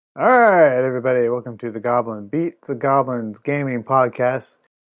All right, everybody, welcome to the Goblin Beats the Goblins gaming podcast.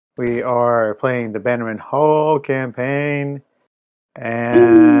 We are playing the Bannerman Hall campaign,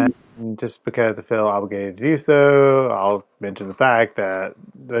 and just because I feel obligated to do so, I'll mention the fact that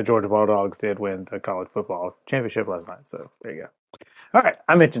the Georgia Bulldogs did win the college football championship last night. So there you go. All right,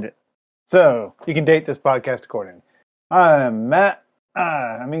 I mentioned it. So you can date this podcast accordingly. I'm Matt.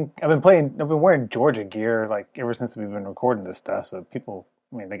 I've been wearing Georgia gear like ever since we've been recording this stuff. So people,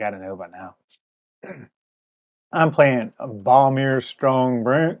 they got to know by now. I'm playing Balmir Strong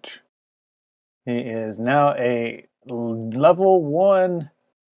Branch. He is now a level 1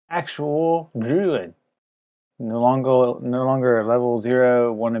 actual druid. No longer a level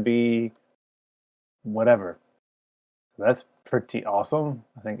 0 wannabe whatever. So that's pretty awesome.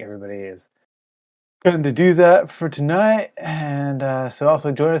 I think everybody is going to do that for tonight. And so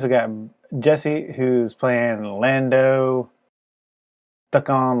also join us, we got Jesse, who's playing Lando. Stuck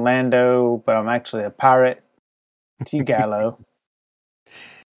on Lando, but I'm actually a pirate. T Gallo.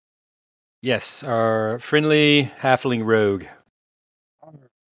 Yes, our friendly halfling rogue.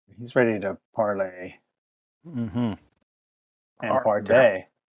 He's ready to parlay Mm-hmm. and partay.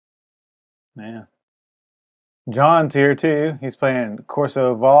 Yeah. John's here too. He's playing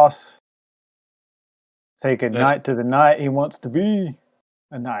Corso Voss. Say good night to the knight he wants to be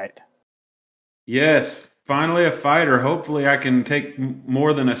a knight. Yes, finally a fighter. Hopefully I can take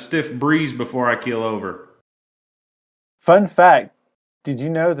more than a stiff breeze before I keel over. Fun fact, did you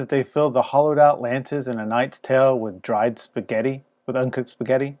know that they filled the hollowed out lances in a knight's tail with dried spaghetti, with uncooked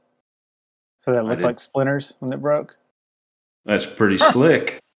spaghetti? So that it looked like splinters when it broke? That's pretty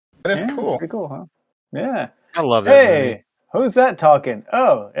slick. That is cool. Pretty cool, huh? Yeah. I love that movie. Who's that talking?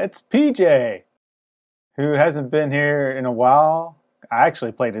 Oh, it's PJ, who hasn't been here in a while. I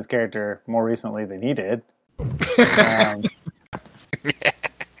actually played his character more recently than he did.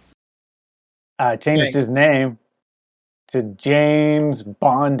 I changed his name to James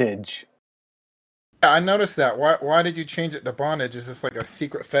Bondage. Yeah, I noticed that. Why did you change it to Bondage? Is this like a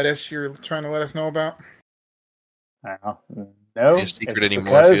secret fetish you're trying to let us know about? I don't know. No. It's not a secret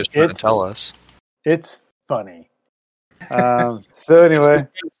anymore if he was trying to tell us. It's funny. So anyway.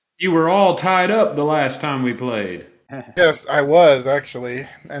 You were all tied up the last time we played. Yes, I was, actually.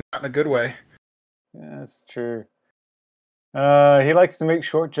 And not in a good way. Yeah, that's true. He likes to make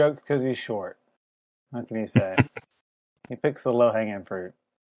short jokes because he's short. What can he say? He picks the low-hanging fruit.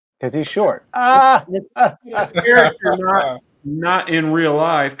 Because he's short. This character not in real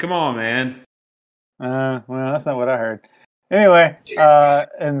life. Come on, man. Well, that's not what I heard. Anyway,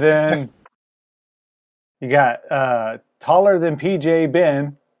 and then you got taller than PJ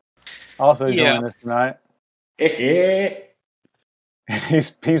Ben, also joining us tonight.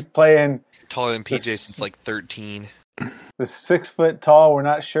 He's playing taller than PJ since like 13. The 6 foot tall. We're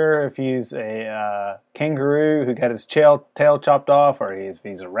not sure if he's a kangaroo who got his tail chopped off, or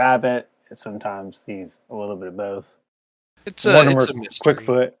he's a rabbit. Sometimes he's a little bit of both. It's a mystery.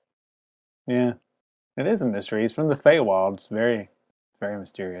 Quickfoot. Yeah, it is a mystery. He's from the Feywild. It's very, very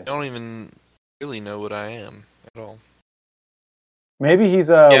mysterious. I don't even really know what I am at all. Maybe he's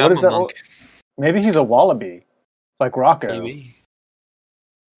monk. Maybe he's a wallaby, like Rocco. Maybe.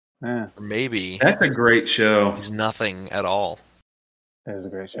 Yeah. Or maybe. That's a great show. He's nothing at all. It is a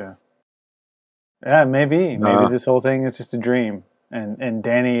great show. Yeah, maybe this whole thing is just a dream, and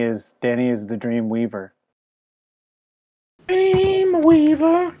Danny is the dream weaver. Dream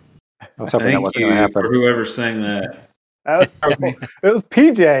weaver. I was hoping that wasn't going to happen. For whoever sang that. It was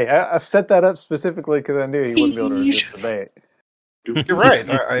PJ. I set that up specifically because I knew he wouldn't be able to resist the bait. You're right.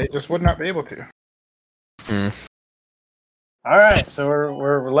 I just would not be able to. All right, so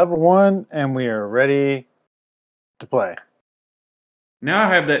we're level 1 and we are ready to play. Now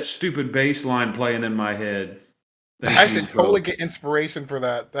I have that stupid bass line playing in my head. I should totally get inspiration for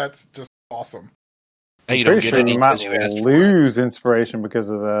that. That's just awesome. And you don't get any you might because you asked lose inspiration because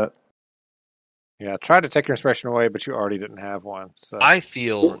of that. Yeah, try to take your inspiration away, but you already didn't have one. So I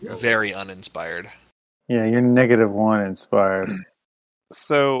feel very uninspired. Yeah, you're -1 inspired.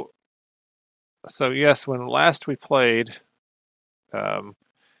 So yes, when last we played,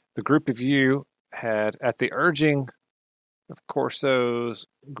 the group of you had, at the urging of Corso's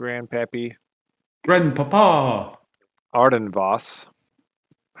grandpappy, Grandpapa Ardenvoss,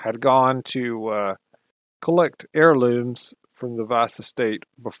 had gone to collect heirlooms from the Voss estate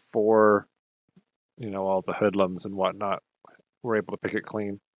before, all the hoodlums and whatnot were able to pick it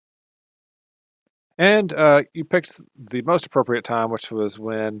clean. And you picked the most appropriate time, which was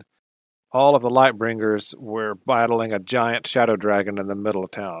when all of the Lightbringers were battling a giant shadow dragon in the middle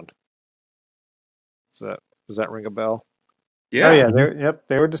of town. Does that ring a bell? Yeah. Oh yeah,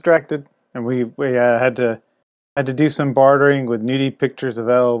 they were distracted, and we had to do some bartering with nudie pictures of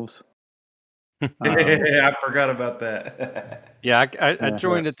elves. I forgot about that. Yeah, I Yeah.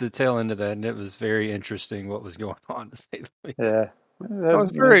 joined at the tail end of that, and it was very interesting what was going on, to say the least. Yeah, I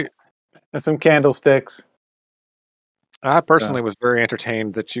was very. and some candlesticks. I personally was very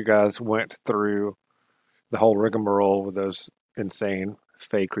entertained that you guys went through the whole rigmarole with those insane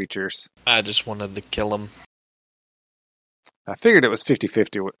fey creatures. I just wanted to kill him. I figured it was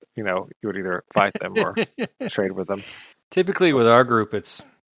 50-50. You know, you would either fight them or trade with them. Typically, with our group, it's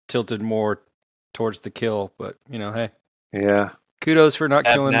tilted more towards the kill, but hey, Yeah, kudos for not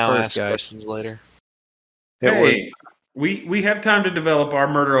Have killing now first, ask guys. questions later. Hey, we have time to develop our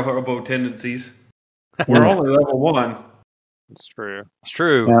murder hobo tendencies. We're only level 1. it's true. It's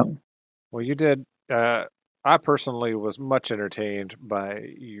true. Yeah. Well, you did. I personally was much entertained by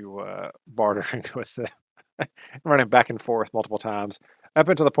you bartering with them, running back and forth multiple times, up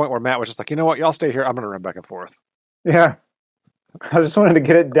until the point where Matt was just like, "You know what? Y'all stay here. I'm going to run back and forth." Yeah, I just wanted to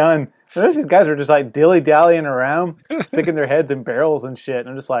get it done. And these guys were just like dilly-dallying around, sticking their heads in barrels and shit. And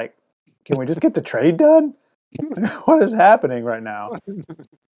I'm just like, can we just get the trade done? What is happening right now?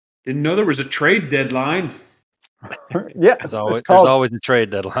 Didn't know there was a trade deadline. Yeah, There's always, it's called, there's always a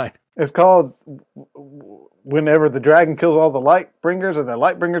trade deadline. it's called whenever the dragon kills all the light bringers or the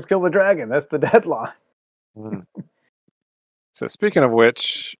light bringers kill the dragon. That's the deadline. So speaking of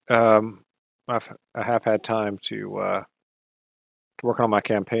which, I have had time to work on my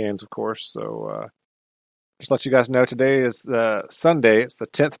campaigns, of course. So just let you guys know, today is Sunday. It's the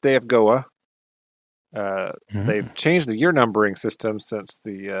 10th day of Goa. They've changed the year numbering system since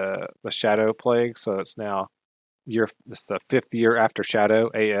the Shadow Plague, so it's now it's the 5th year after Shadow,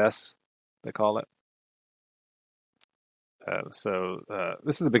 AS they call it. So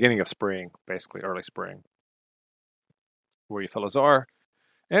this is the beginning of spring, basically early spring, where you fellas are,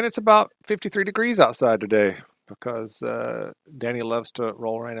 and it's about 53 degrees outside today because Danny loves to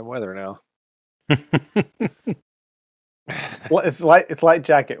roll random weather now. Well, it's light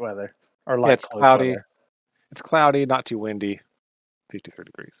jacket weather or light It's clothes cloudy. weather. It's cloudy, not too windy. 53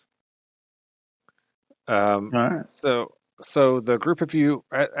 degrees. All right. So the group of you,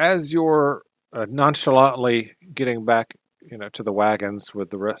 as you're nonchalantly getting back, to the wagons with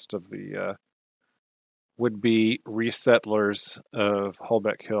the rest of the would-be resettlers of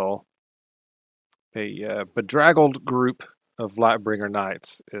Holbeck Hill, a bedraggled group of Lightbringer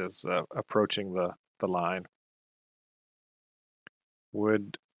Knights is approaching the line.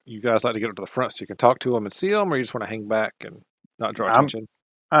 Would you guys like to get up to the front so you can talk to them and see them, or you just want to hang back and not draw attention?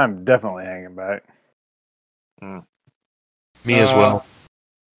 I'm definitely hanging back. Me as well.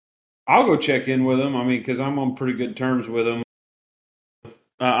 I'll go check in with him. I mean, because I'm on pretty good terms with him.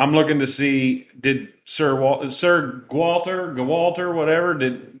 I'm looking to see, did Sir Gwalter, whatever,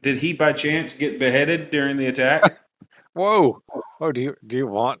 did he by chance get beheaded during the attack? Whoa! Oh, do you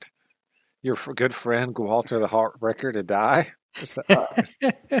want your good friend Gwalter the Heartbreaker to die?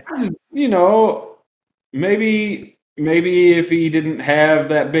 Maybe if he didn't have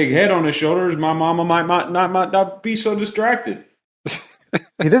that big head on his shoulders, my mama might not be so distracted.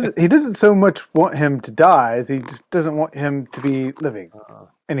 He doesn't so much want him to die as he just doesn't want him to be living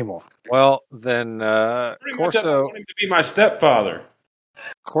anymore. Well, then Pretty much I Corso want him to be my stepfather.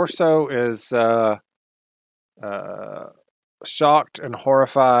 Corso is shocked and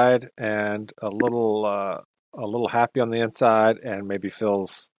horrified and a little happy on the inside, and maybe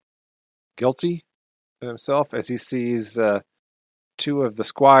feels guilty himself as he sees two of the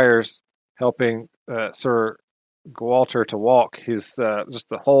squires helping Sir Gwalter to walk. He's just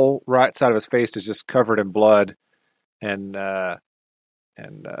the whole right side of his face is just covered in blood, and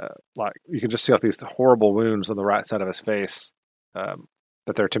like you can just see all these horrible wounds on the right side of his face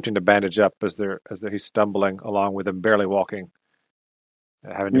that they're attempting to bandage up as he's stumbling along with him, barely walking,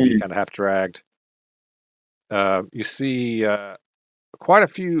 having to be kind of half dragged. You see quite a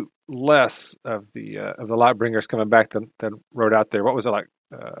few less of the Lightbringers coming back than rode out there. What was it, like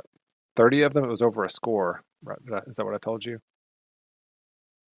 30 of them? It was over a score. Right? Is that what I told you?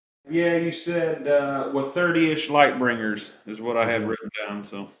 Yeah, you said with 30-ish Lightbringers is what I had written down.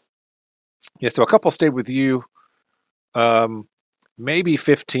 So yeah, so a couple stayed with you. Maybe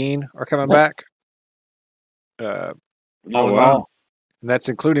 15 are coming back. All in all, and that's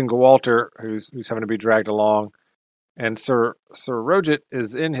including Gwalter, who's having to be dragged along. And Sir Rogit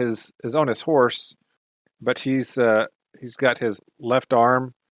is on his horse, but he's got his left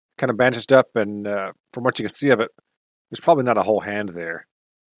arm kind of bandaged up, and from what you can see of it, there's probably not a whole hand there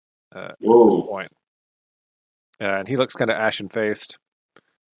at this point. And he looks kind of ashen faced.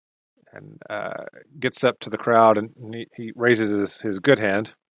 and gets up to the crowd, and he raises his good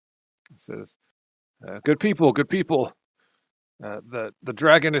hand and says, good people, good people. The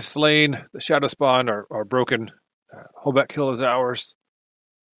dragon is slain, the shadow spawn are broken. Holbeck Hill is ours.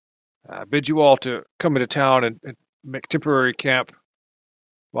 I bid you all to come into town and make temporary camp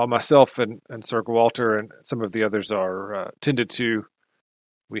while myself and Sir Walter and some of the others are tended to.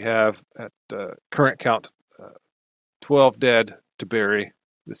 We have, at current count, 12 dead to bury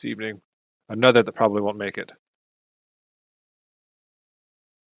this evening. Another that probably won't make it.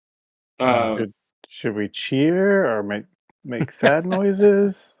 Should we cheer or make sad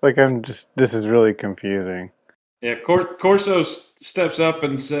noises? Like, this is really confusing. Yeah, Corso steps up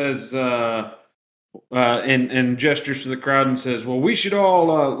and says, and gestures to the crowd and says, well, we should all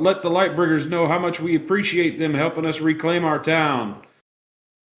let the Lightbringers know how much we appreciate them helping us reclaim our town.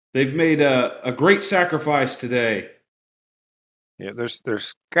 They've made a great sacrifice today. Yeah,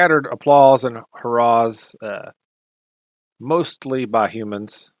 there's scattered applause and hurrahs, mostly by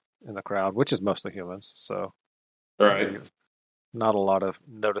humans in the crowd, which is mostly humans. So, right, not a lot of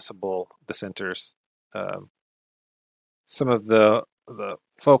noticeable dissenters. Some of the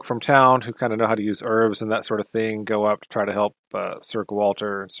folk from town who kind of know how to use herbs and that sort of thing go up to try to help Sir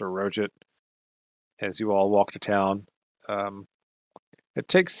Walter and Sir Roget as you all walk to town.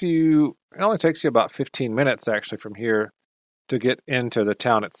 It only takes you about 15 minutes actually from here to get into the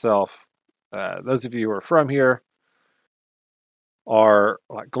town itself. Those of you who are from here are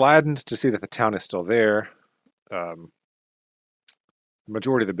gladdened to see that the town is still there. The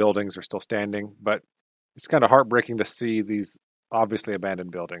majority of the buildings are still standing, but it's kind of heartbreaking to see these obviously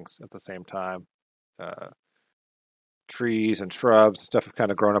abandoned buildings at the same time. Trees and shrubs and stuff have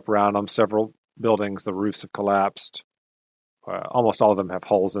kind of grown up around them. Several buildings, the roofs have collapsed. Almost all of them have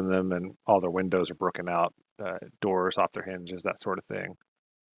holes in them, and all their windows are broken out, doors off their hinges, that sort of thing.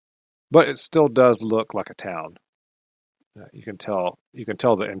 But it still does look like a town. You can tell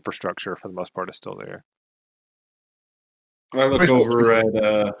the infrastructure for the most part is still there. I look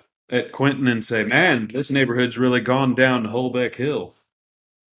over at Quentin and say, man, this neighborhood's really gone down to Holbeck Hill.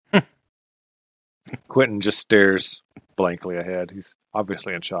 Quentin just stares blankly ahead. He's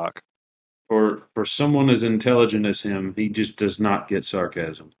obviously in shock. For someone as intelligent as him, he just does not get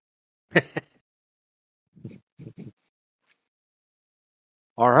sarcasm.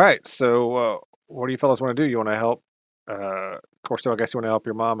 All right, so what do you fellas want to do? You want to help? Corso, I guess you want to help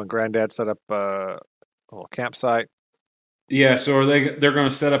your mom and granddad set up a little campsite? Yeah, so they're going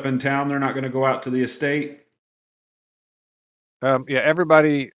to set up in town? They're not going to go out to the estate? Yeah,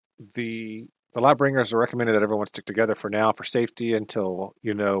 everybody, the Lightbringers are recommended that everyone stick together for now for safety until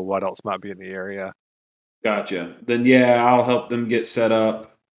you know what else might be in the area. Gotcha. Then, yeah, I'll help them get set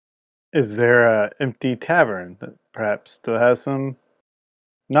up. Is there an empty tavern that perhaps still has some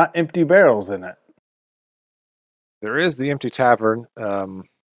not empty barrels in it? There is the empty tavern.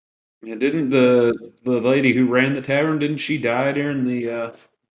 Yeah, didn't the lady who ran the tavern, didn't she die during the...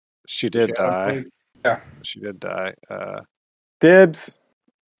 She did die. Yeah. She did die. Dibs.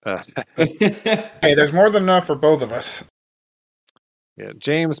 Hey, there's more than enough for both of us. Yeah,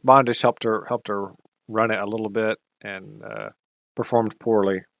 James Bondish helped her run it a little bit and performed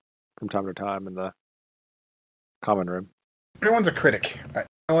poorly from time to time in the common room. Everyone's a critic. You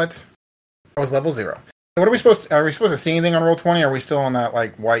know what? I was level 0. What are we supposed to see anything on Roll20? Are we still on that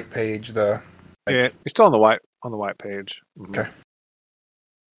white page? Yeah, you're still on the white page. Mm-hmm. Okay.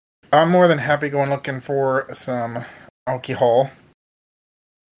 I'm more than happy going looking for some alcohol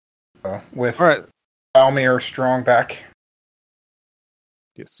with Almir Strongback.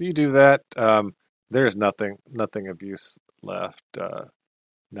 Yeah, so you do that. There's nothing of use left.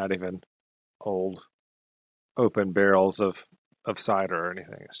 Not even old open barrels of cider or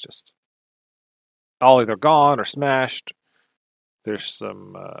anything. It's just all either gone or smashed. There's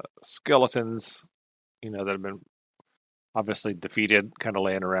some skeletons, that have been obviously defeated, kind of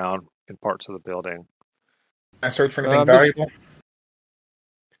laying around in parts of the building. I search for anything valuable.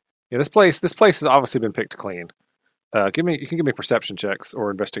 Yeah, this place has obviously been picked clean. You can give me perception checks or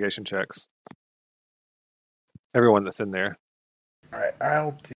investigation checks. Everyone that's in there. All right,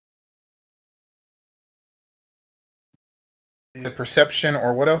 I'll do the perception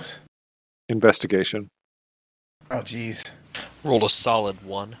or what else? Investigation. Oh, jeez. Rolled a solid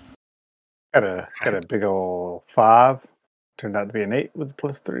 1. Got a big old 5. Turned out to be an 8 with a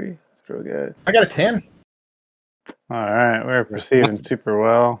 +3. That's real good. I got a 10. All right, we're proceeding super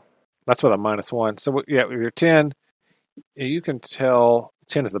well. That's with a -1. So yeah, with your 10, you can tell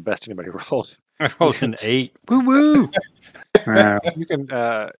 10 is the best anybody rolled. I rolled an 8. Woo woo.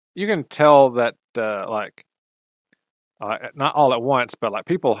 You can tell that not all at once, but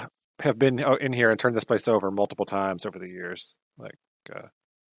people have been in here and turned this place over multiple times over the years. Like,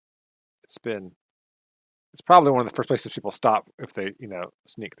 it's probably one of the first places people stop if they,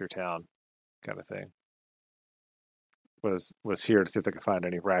 sneak through town, kind of thing. Was here to see if they could find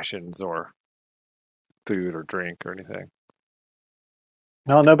any rations or food or drink or anything.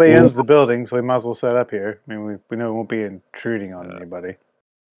 No, nobody owns the building, so we might as well set up here. I mean, we know we won't be intruding on anybody.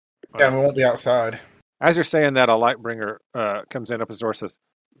 Yeah, and we won't be outside. As you're saying that, a Lightbringer comes in up his door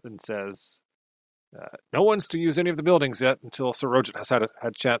and says, "No one's to use any of the buildings yet until Sir Roget has had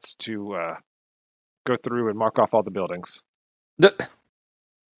a chance to go through and mark off all the buildings."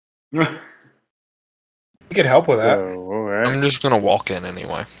 We could help with that. So, all right. I'm just gonna walk in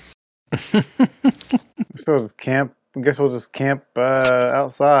anyway. So camp. I guess we'll just camp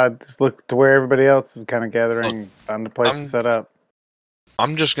outside. Just look to where everybody else is kind of gathering. Find a place to set up.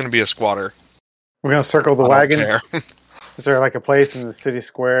 I'm just gonna be a squatter. We're gonna circle the I don't wagons. care. Is there like a place in the city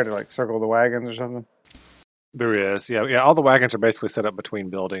square to like circle the wagons or something? There is, yeah. All the wagons are basically set up between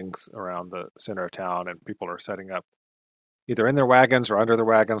buildings around the center of town, and people are setting up either in their wagons or under their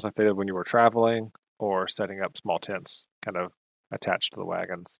wagons, like they did when you were traveling, or setting up small tents, kind of attached to the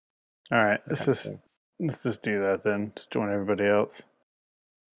wagons. All right, let's just do that then. Just join everybody else.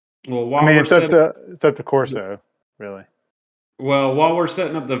 Well, while I mean, we're it's up to Corso, really. Well, while we're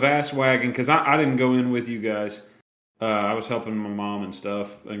setting up the vast wagon, because I didn't go in with you guys. I was helping my mom and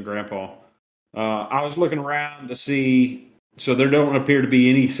stuff and grandpa. I was looking around to see, so there don't appear to be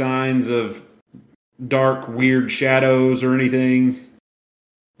any signs of dark, weird shadows or anything.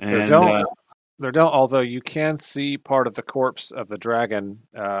 And, There don't, although you can see part of the corpse of the dragon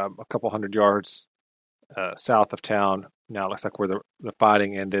a couple hundred yards south of town. Now it looks like where the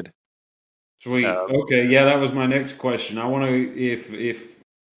fighting ended. Sweet. Okay, yeah, that was my next question. I want to, if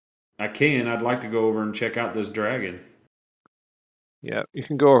I can, I'd like to go over and check out this dragon. Yeah, you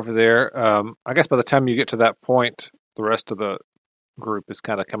can go over there. I guess by the time you get to that point, the rest of the group is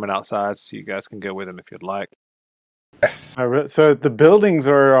kind of coming outside, so you guys can go with them if you'd like. Yes. So the buildings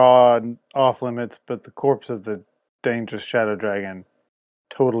are off limits, but the corpse of the dangerous shadow dragon,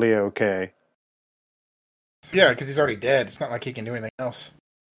 totally okay. Yeah, because he's already dead. It's not like he can do anything else.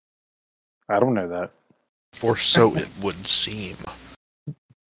 I don't know that. Or so it would seem.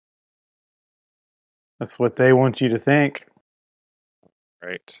 That's what they want you to think.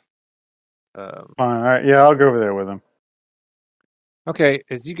 Right. Fine. All right. Yeah, I'll go over there with them. Okay,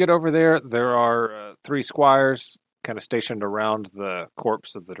 as you get over there, there are 3 squires kind of stationed around the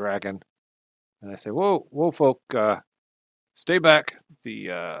corpse of the dragon. And they say, whoa, folk, stay back.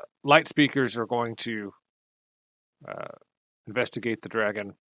 The light speakers are going to investigate the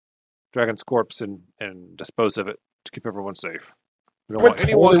dragon's corpse and dispose of it to keep everyone safe. We don't want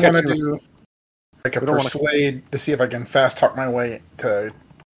anyone catching us. Like a persuade to see if I can fast talk my way to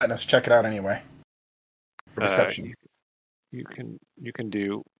letting us check it out anyway. For deception. You can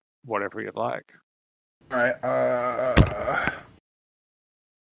do whatever you'd like. All right.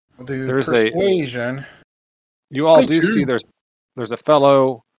 We'll do persuasion. You all do see there's a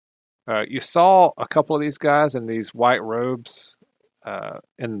fellow. You saw a couple of these guys in these white robes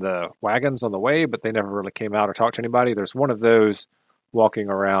in the wagons on the way, but they never really came out or talked to anybody. There's one of those walking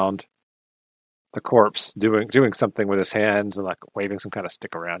around the corpse doing something with his hands and like waving some kind of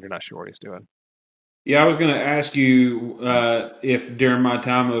stick around. You're not sure what he's doing. Yeah, I was going to ask you if during my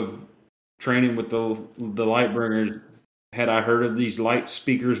time of training with the Lightbringers, had I heard of these light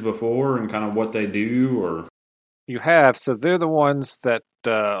speakers before and kind of what they do, or you have? So they're the ones that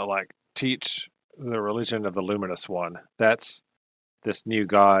like teach the religion of the Luminous One. That's this new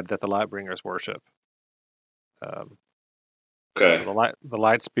god that the Lightbringers worship. okay, So the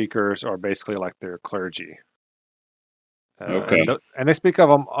light speakers are basically like their clergy. Okay. And they speak of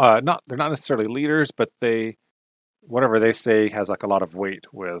them. They're not necessarily leaders, but whatever they say has like a lot of weight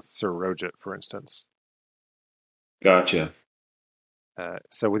with Sir Roget, for instance. Gotcha.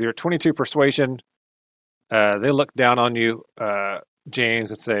 So with your 22 persuasion, they look down on you,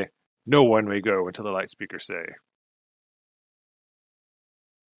 James, and say, "No one may go until the light speakers say."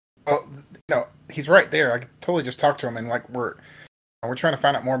 Well, he's right there. I could totally just talk to him, and like we're trying to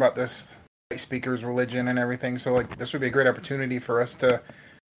find out more about this light speaker's religion and everything. So like this would be a great opportunity for us to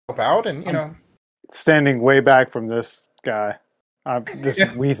help out, and standing way back from this guy. This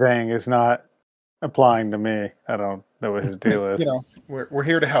we thing is not applying to me. I don't know what his deal is. We're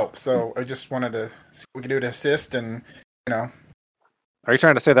here to help. So I just wanted to see what we can do to assist, and Are you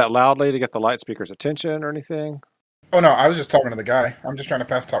trying to say that loudly to get the light speaker's attention or anything? Oh no, I was just talking to the guy. I'm just trying to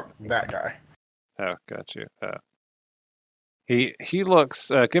fast talk that guy. Oh, got you. He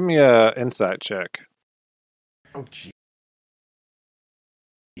looks. Give me a insight check. Oh gee.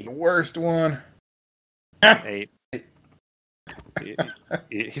 The worst one. 8.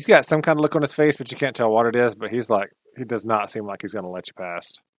 He's got some kind of look on his face, but you can't tell what it is. But he does not seem like he's going to let you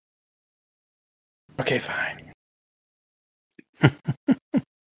past. Okay, fine.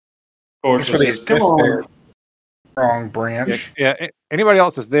 Corso Thanks for the says, "Come assist there. on." Wrong branch. Yeah, anybody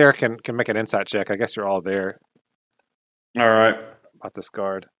else is there can make an insight check. I guess you're all there All right. about this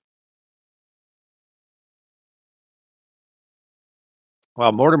guard.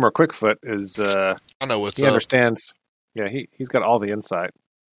 Well, Mortimer Quickfoot is I know what's he up. understands. Yeah, he's got all the insight.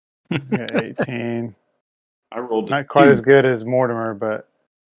 Yeah, 18. I rolled a Not quite 2. as good as Mortimer, but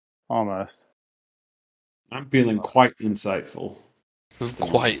almost. I'm feeling quite insightful.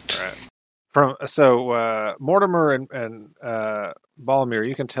 Quite. All right. Mortimer and Balmir,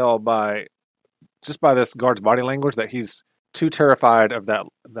 you can tell by this guard's body language that he's too terrified of that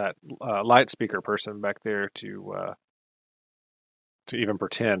light speaker person back there to even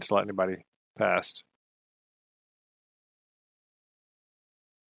pretend to let anybody past.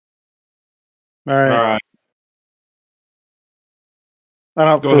 All right. All right. I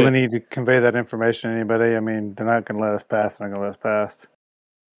don't Go feel the ahead. need to convey that information to anybody. I mean, they're not going to let us pass. They're not going to let us pass.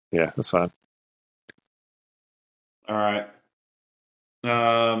 Yeah, that's fine. All right.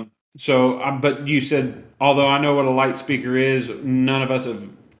 But you said, although I know what a light speaker is, none of us have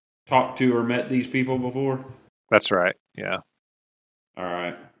talked to or met these people before. That's right. Yeah. All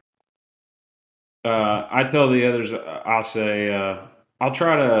right. I tell the others, I'll say, I'll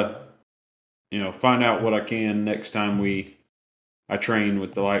try to, find out what I can next time I train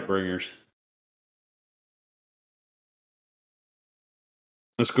with the Lightbringers.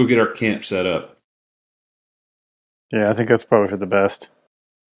 Let's go get our camp set up. Yeah, I think that's probably for the best.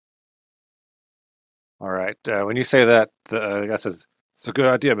 All right. When you say that, the guy says, "It's a good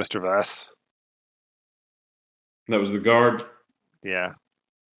idea, Mr. Vass." That was the guard. Yeah.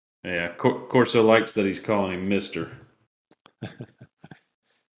 Yeah, Corso likes that he's calling him Mister.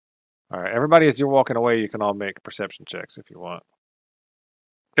 All right. Everybody, as you're walking away, you can all make perception checks if you want.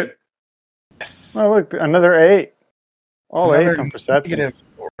 Okay. Yes. Oh, look, another 8. All Another 8s on perception. negative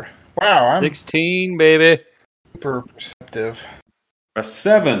score. Wow, I'm 16, baby. super perceptive. A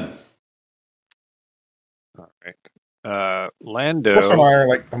 7. All right. Lando. Corso and I are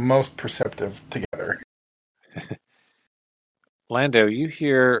like the most perceptive together. Lando, you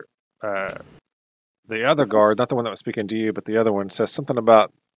hear the other guard, not the one that was speaking to you, but the other one says something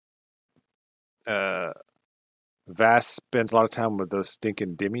about Vass spends a lot of time with those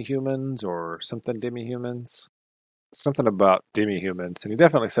stinking demi-humans or something demi-humans. Something about demi-humans, and he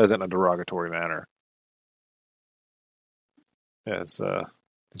definitely says it in a derogatory manner. As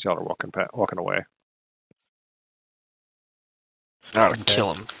y'all are walking away. Now to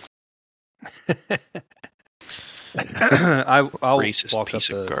kill him. I'll Racist walk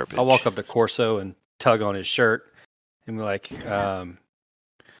piece up of garbage. I'll walk up to Corso and tug on his shirt and be like,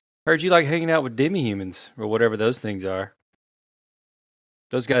 heard you like hanging out with demi-humans or whatever those things are.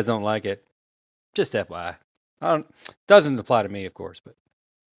 Those guys don't like it. Just FYI. Doesn't apply to me, of course, but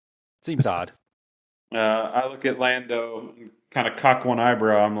seems odd. I look at Lando and kind of cock one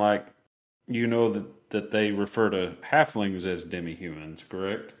eyebrow. I'm like, you know that they refer to halflings as demi-humans,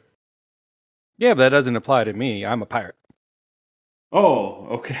 correct? Yeah, but that doesn't apply to me. I'm a pirate. Oh,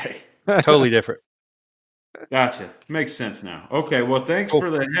 okay. Totally different. Gotcha. Makes sense now. Okay, well, thanks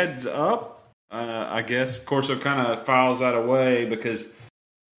for the heads up. I guess Corso kind of files that away because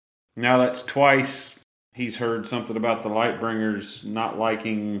now that's twice he's heard something about the Lightbringers not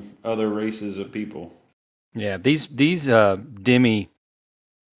liking other races of people. Yeah, these demi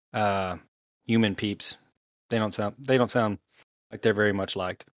human peeps, they don't sound like they're very much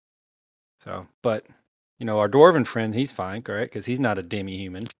liked. So, but our dwarven friend, he's fine, correct? Because he's not a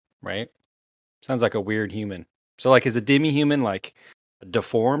demi-human, right? Sounds like a weird human. So, like, is a demi-human like a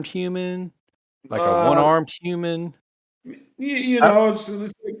deformed human, like a one-armed human?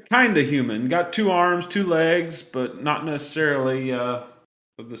 It's kind of human. Got 2 arms, 2 legs, but not necessarily of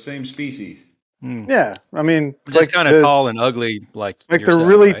the same species. Yeah, I mean, it's just kind of tall and ugly, like yourself, the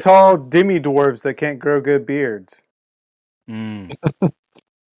really right? tall demi-dwarves that can't grow good beards. Mm.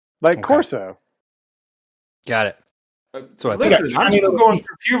 Like Okay. Corso. Got it. So Listen, I'm still going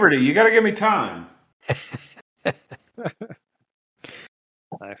through puberty. You got to give me time.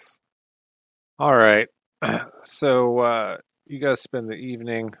 Nice. All right. So you guys spend the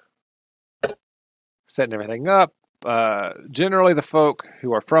evening setting everything up. Generally, the folk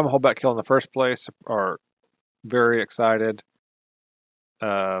who are from Holbeck Hill in the first place are very excited.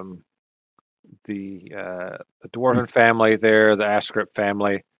 The dwarven family there, the Ashgrip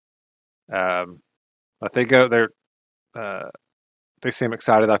family, they go. they seem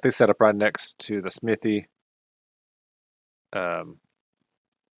excited. Like they set up right next to the smithy.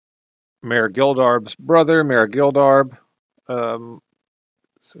 Mayor Gildarb's brother, Mayor Gildarb,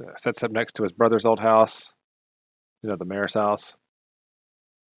 sets up next to his brother's old house. The mayor's house.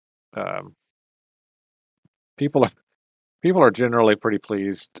 People are generally pretty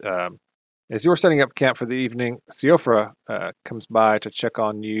pleased. As you're setting up camp for the evening, Siofra comes by to check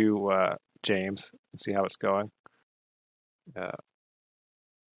on you, James, and see how it's going.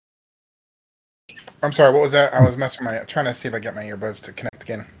 I'm sorry, what was that? I was trying to see if I get my earbuds to connect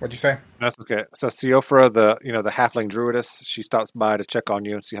again. What'd you say? That's okay. So Siofra, the halfling druidess, she stops by to check on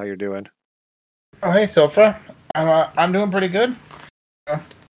you and see how you're doing. Oh, hey, Silfra. I'm doing pretty good.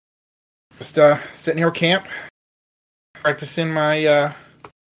 Just sitting here at camp, practicing my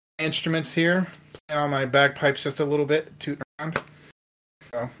instruments here, playing on my bagpipes just a little bit, tooting around.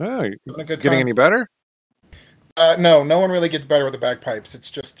 So, Oh, you having a good getting time. any better? No one really gets better with the bagpipes. It's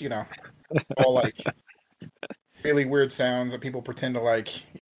just, all like really weird sounds that people pretend to like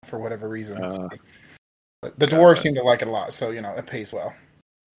for whatever reason. But the dwarves seem to like it a lot, so it pays well.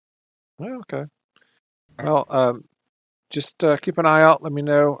 Oh, okay. Well, just keep an eye out. Let me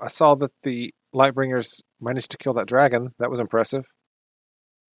know. I saw that the Lightbringers managed to kill that dragon. That was impressive.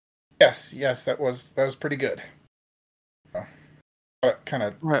 Yes, that was pretty good. Kind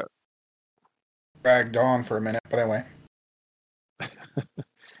of Right. dragged on for a minute, but anyway.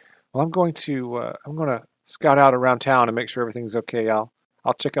 Well, I'm going to scout out around town and make sure everything's okay. I'll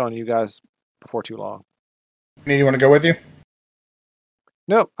check in on you guys before too long. You want to go with you?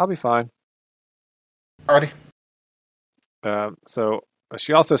 Nope, I'll be fine. Alrighty. So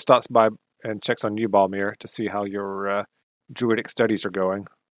she also stops by and checks on you, Balmir, to see how your druidic studies are going.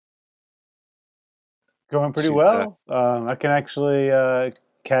 Going pretty She's, well. I can actually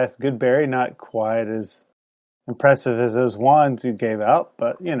cast Goodberry, not quite as impressive as those wands you gave out,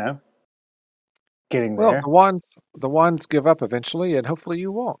 but getting Well, there. the wands give up eventually, and hopefully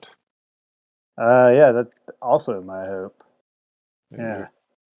you won't. Yeah, that's also my hope. Yeah.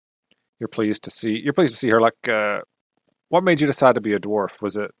 You're pleased to see her. Like, what made you decide to be a dwarf?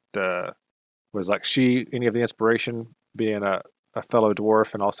 Was it was like she any of the inspiration being a fellow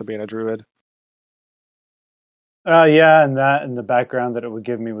dwarf and also being a druid? Yeah, and that and the background that it would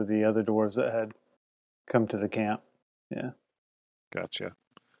give me with the other dwarves that had come to the camp. Yeah. Gotcha.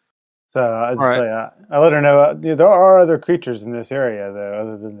 So I just All right. say I let her know there are other creatures in this area though,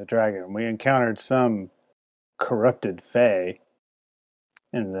 other than the dragon. We encountered some corrupted fae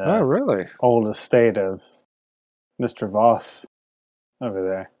in Oh, the really? old estate of Mr. Voss over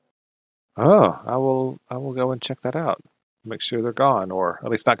there. Oh, I will go and check that out. Make sure they're gone, or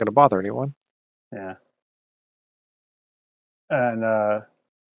at least not going to bother anyone. Yeah. And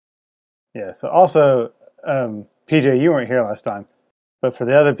yeah, so also PJ, you weren't here last time. But for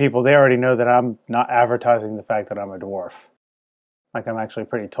the other people, they already know that I'm not advertising the fact that I'm a dwarf. Like I'm actually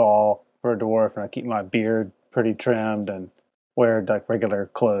pretty tall for a dwarf, and I keep my beard pretty trimmed and wear like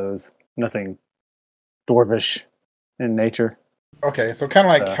regular clothes. Nothing dwarvish in nature. Okay, so kind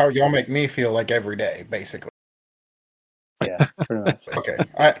of like how y'all make me feel like every day, basically. Yeah, pretty much. Okay,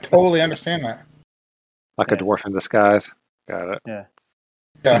 I totally understand that. Like a dwarf in disguise. Got it. Yeah.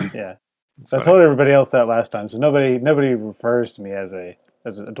 Yeah. Yeah. So I told everybody else that last time. So nobody refers to me as a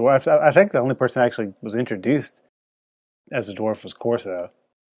dwarf. I think the only person actually was introduced as a dwarf was Corso.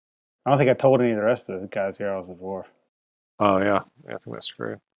 I don't think I told any of the rest of the guys here I was a dwarf. Oh yeah, I think that's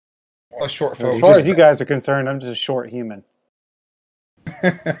true. Well, short As folks. far as you guys are concerned, I'm just a short human.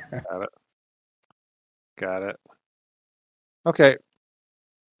 Got it. Okay.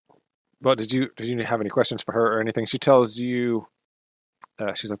 But did you have any questions for her or anything? She tells you,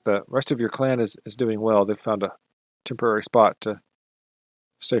 she's like, the rest of your clan is doing well. They've found a temporary spot to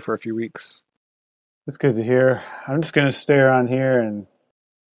stay for a few weeks. That's good to hear. I'm just going to stay around here and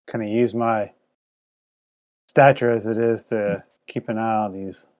kind of use my stature as it is to keep an eye on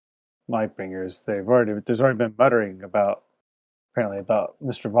these Lightbringers. There's already been muttering about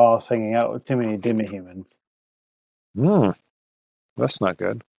Mr. Voss hanging out with too many demi-humans. That's not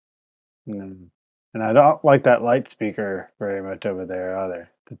good. And I don't like that light speaker very much over there either,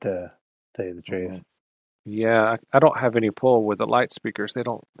 to tell you the truth. Yeah, I don't have any pull with the light speakers. They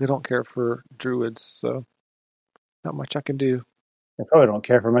don't care for druids, so not much I can do. They probably don't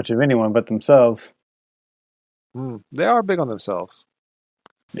care for much of anyone but themselves. They are big on themselves.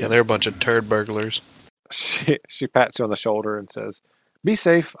 Yeah, they're a bunch of turd burglars. She pats you on the shoulder and says, "Be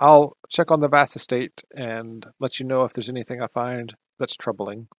safe. I'll check on the vast estate and let you know if there's anything I find that's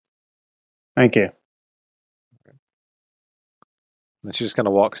troubling." Thank you. And she just kind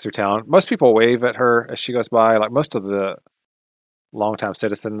of walks through town. Most people wave at her as she goes by. Like most of the longtime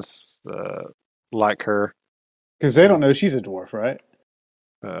citizens like her. Because they don't know she's a dwarf, right?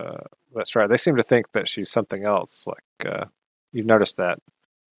 That's right. They seem to think that she's something else. Like you've noticed that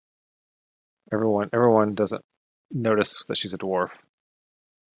everyone doesn't notice that she's a dwarf.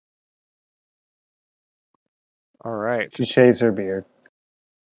 All right. She shaves her beard.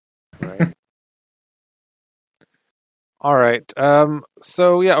 Right. All right.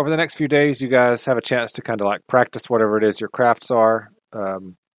 So yeah, over the next few days, you guys have a chance to kind of like practice whatever it is your crafts are,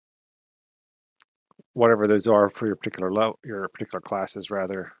 whatever those are for your particular classes,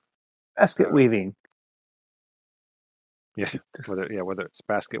 rather. Basket weaving. Yeah, whether it's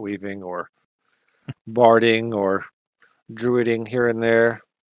basket weaving or barding or druiding here and there.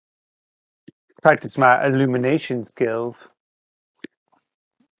 Practice my illumination skills.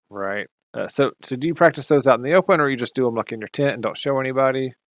 Right. So do you practice those out in the open, or you just do them like in your tent and don't show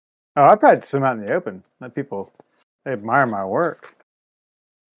anybody? Oh, I practice them out in the open. Let people they admire my work.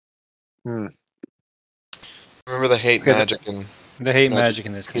 Remember they hate Okay, magic and They hate Magic magic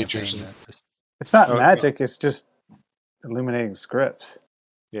in this creatures campaign. and- It's not Oh, magic. It's just illuminating scripts.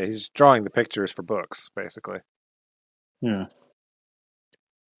 Yeah, he's drawing the pictures for books, basically. Yeah.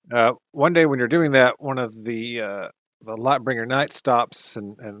 One day when you're doing that, one of the Lightbringer Knight stops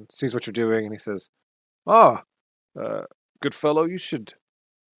and sees what you're doing, and he says, "Ah, good fellow, you should.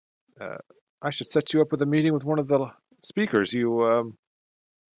 I should set you up with a meeting with one of the speakers. You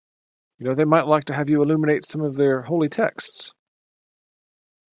know, they might like to have you illuminate some of their holy texts."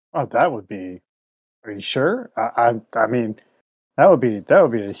 Oh, that would be. Are you sure? I mean, that would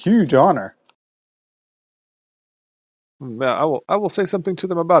be a huge honor. Yeah, I will say something to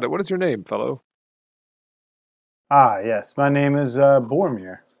them about it. What is your name, fellow? Ah, yes. My name is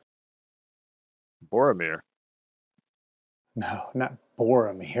Boromir. Boromir. No, not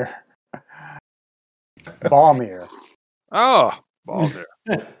Boromir. Balmir. Oh, Baldur.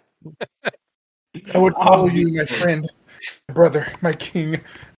 I would follow you, my friend, my brother, my king.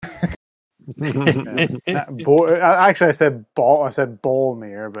 Actually, I said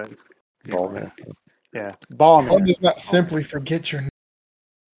Bolmir, but it's, Baldur. yeah, One Balmir. does not simply forget your name.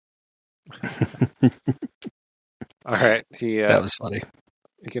 All right. That was funny.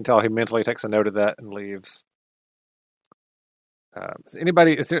 You can tell he mentally takes a note of that and leaves.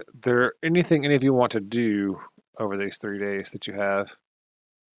 Is there anything any of you want to do over these 3 days that you have?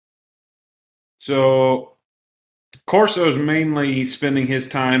 So Corso's mainly spending his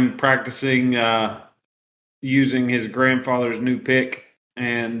time practicing using his grandfather's new pick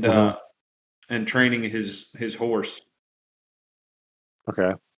and training his horse,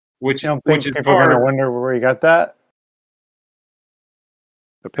 Okay. which You don't think is people are going to hard. wonder where you got that?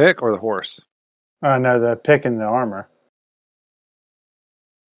 The pick or the horse? No, the pick and the armor.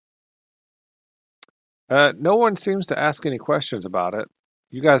 No one seems to ask any questions about it.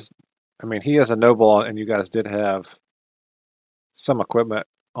 You guys, I mean, he is a noble, and you guys did have some equipment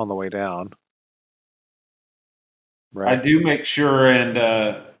on the way down, I right? do make sure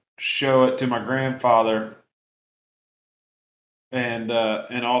and show it to my grandfather, and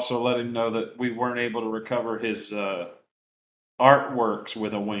also let him know that we weren't able to recover his artworks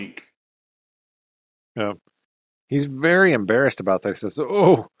with a wink. Yeah. He's very embarrassed about this. He says,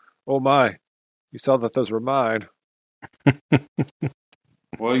 "Oh my, you saw that those were mine."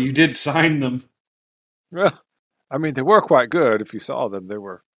 Well, you did sign them. Well, I mean, they were quite good. If you saw them,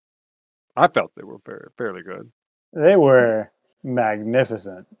 I felt they were fairly good. They were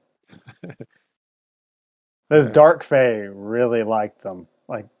magnificent. Those Yeah. Dark Fae really liked them,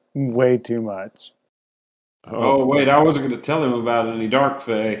 like way too much. Oh, wait, I wasn't going to tell him about any Dark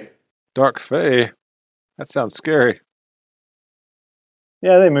Fae. Dark Fae. That sounds scary.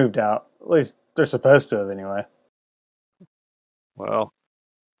 Yeah, they moved out. At least they're supposed to have, anyway. Well,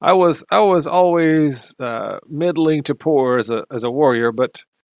 I was always middling to poor as a warrior, but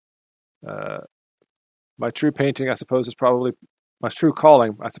my true painting, I suppose, is probably my true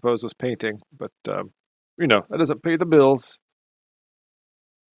calling. I suppose was painting, but you know that doesn't pay the bills.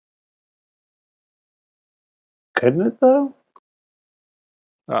 Couldn't it though?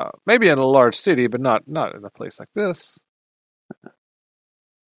 Maybe in a large city, but not in a place like this.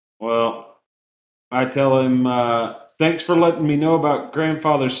 Well, I tell him, thanks for letting me know about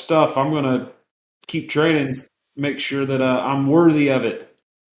grandfather's stuff. I'm going to keep training, make sure that I'm worthy of it.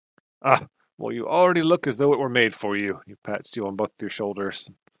 Well, you already look as though it were made for you. He pats you on both your shoulders.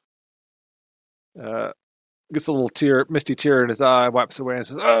 Gets a little misty tear in his eye, wipes away, and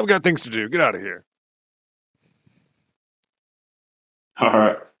says, "Oh, I've got things to do. Get out of here." All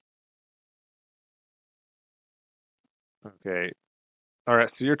right. Okay. All right.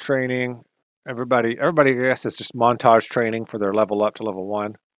 So you're training. everybody, I guess, is just montage training for their level up to level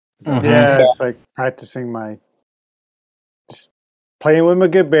 1. Is that Mhm. what's Yeah, happening? it's like practicing just playing with my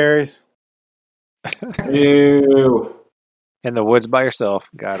good berries. Ew. In the woods by yourself.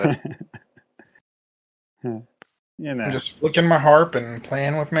 Got it. You know. I'm just flicking my harp and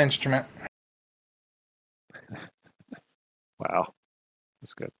playing with my instrument. Wow.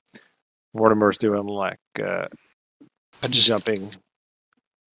 That's good. Mortimer's doing like jumping.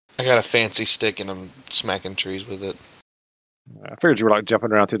 I got a fancy stick and I'm smacking trees with it. I figured you were like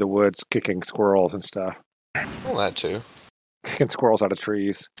jumping around through the woods, kicking squirrels and stuff. Well, that too. Kicking squirrels out of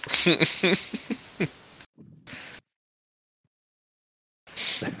trees.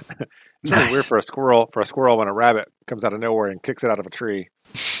 It's really weird for a squirrel when a rabbit comes out of nowhere and kicks it out of a tree.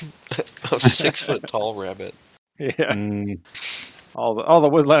 A 6 foot tall rabbit. Yeah. Mm. All the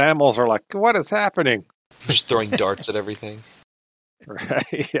woodland animals are like, what is happening? Just throwing darts at everything.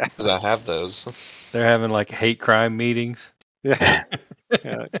 Right. Yeah. Because I have those. They're having like hate crime meetings. Yeah.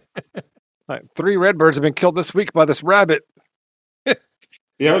 Yeah. Like 3 redbirds have been killed this week by this rabbit.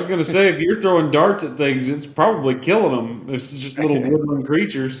 Yeah, I was going to say, if you're throwing darts at things, it's probably killing them. It's just little woodland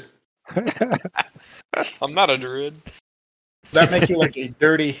creatures. I'm not a druid. Does that make you like a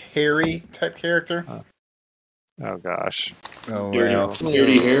dirty, hairy type character? Oh gosh. Oh Dirty, wow.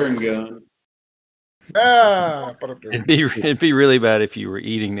 dirty herring gun. Ah, but It'd be really bad if you were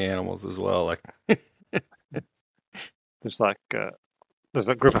eating the animals as well. Like There's like there's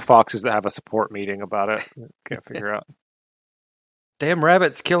a group of foxes that have a support meeting about it. Can't figure out. damn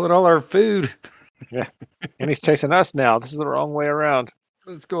rabbits killing all our food. And he's chasing us now. This is the wrong way around.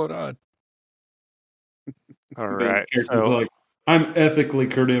 What's going on? All right. Character's So like, I'm ethically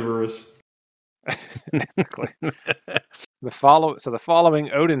carnivorous. ethically. The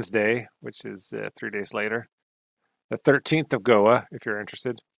following Odin's Day, which is 3 days later, the 13th of Goa, if you're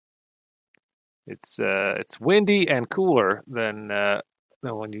interested. It's windy and cooler than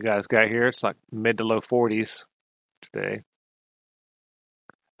when you guys got here. It's like mid to low 40s today.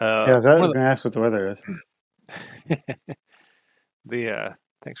 Yeah, I was one going of to ask what the weather is.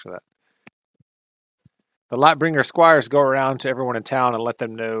 thanks for that. The Lightbringer squires go around to everyone in town and let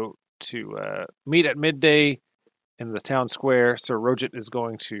them know to meet at midday in the town square. Sir Rojit is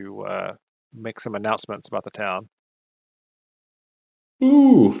going to make some announcements about the town.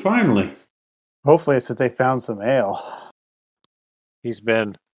 Ooh, finally. Hopefully, it's that they found some ale. He's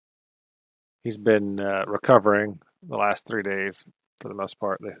been recovering the last 3 days for the most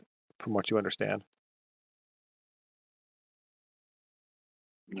part, from what you understand.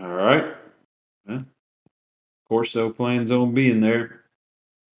 All right. Well, Corso plans on being there.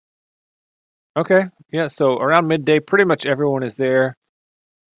 Okay, yeah. So around midday, pretty much everyone is there.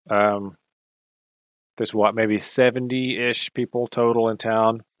 There's maybe 70-ish people total in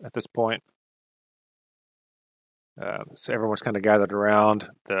town at this point. So everyone's kind of gathered around.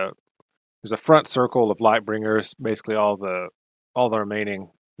 There's a front circle of Lightbringers, basically all the remaining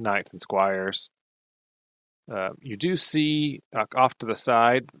knights and squires. You do see off to the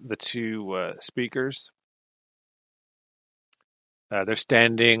side the 2 speakers. They're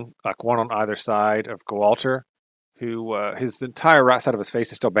standing like one on either side of Gowalter, who his entire right side of his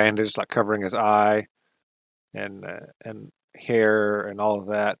face is still bandaged, like covering his eye and hair and all of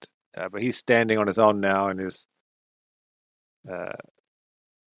that. But he's standing on his own now, and is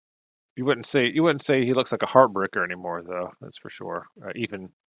you wouldn't say he looks like a heartbreaker anymore, though. That's for sure. Even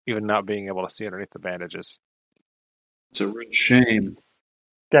not being able to see underneath the bandages. It's a real shame.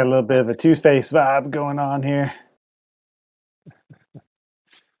 Got a little bit of a Two-Face vibe going on here.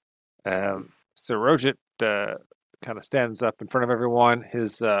 So Rojit kind of stands up in front of everyone.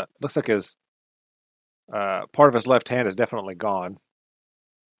 His looks like his part of his left hand is definitely gone.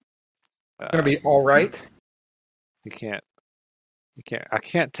 gonna be all right. You can't. I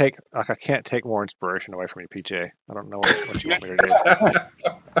can't take more inspiration away from you, PJ. I don't know what you want me to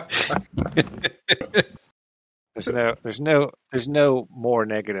do. There's no more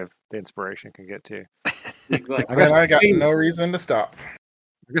negative the inspiration can get to. Like, I got no reason to stop.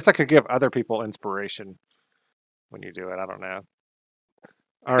 I guess I could give other people inspiration when you do it. I don't know.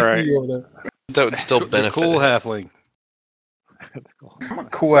 All right. You over there. That would still The benefit. cool him. halfling. I'm a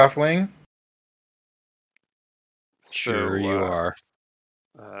cool halfling. Sure you are.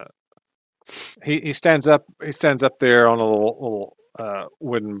 He stands up. He stands up there on a little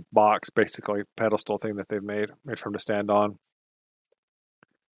wooden box, basically pedestal thing that they've made for him to stand on,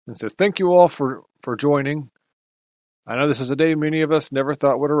 and says, "Thank you all for joining. I know this is a day many of us never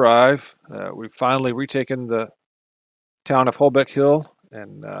thought would arrive. We've finally retaken the town of Holbeck Hill,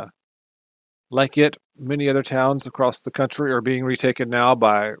 and like it, many other towns across the country are being retaken now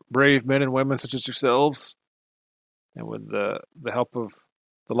by brave men and women such as yourselves, and with the help of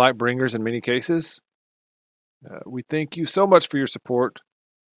the Lightbringers in many cases. We thank you so much for your support,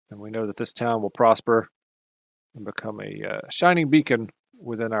 and we know that this town will prosper and become a shining beacon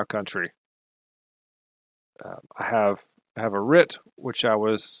within our country. I have a writ which I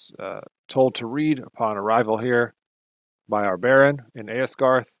was told to read upon arrival here by our Baron in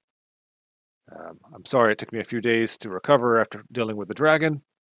Aesgarth. I'm sorry it took me a few days to recover after dealing with the dragon.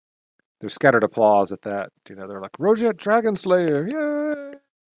 There's scattered applause at that. They're like, Rojet Dragon Slayer, yay!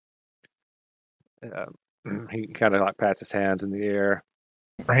 He kind of like pats his hands in the air.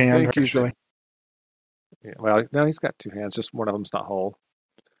 Or hand, Thank you, actually. Yeah, well, no, he's got two hands. Just one of them's not whole.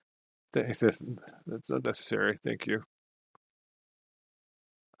 He says, "That's unnecessary. Thank you."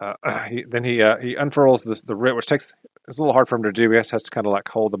 He unfurls the writ, which it's a little hard for him to do. He has to kind of like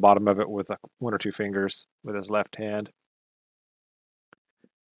hold the bottom of it with like one or two fingers with his left hand.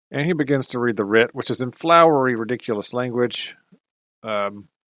 And he begins to read the writ, which is in flowery, ridiculous language. The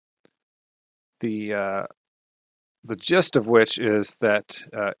gist of which is that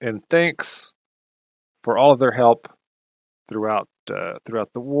in thanks for all of their help throughout the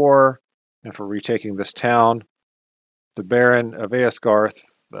war and for retaking this town, the Baron of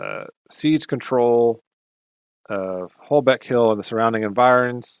Aesgarth cedes control of Holbeck Hill and the surrounding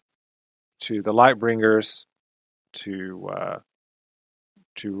environs to the Lightbringers to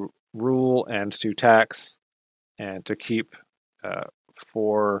rule and to tax and to keep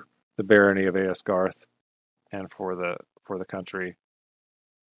for the barony of Aesgarth and for the country.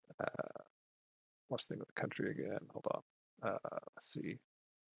 What's the name of the country again? Hold on. Let's see.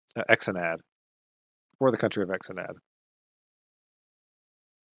 Exenad. For the country of Exenad.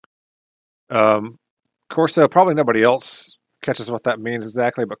 Corso, probably nobody else catches what that means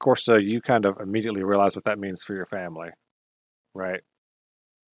exactly, but Corso, you kind of immediately realize what that means for your family, right?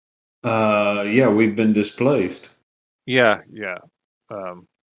 Yeah, we've been displaced. Yeah.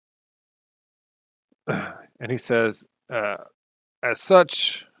 And he says, as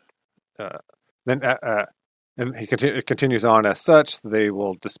such, and he continues on, as such, they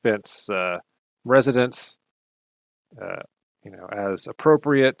will dispense residence, as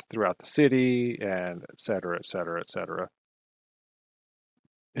appropriate throughout the city, and et cetera, et cetera, et cetera.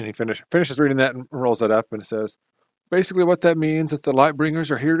 And he finishes reading that and rolls it up and says, basically what that means is the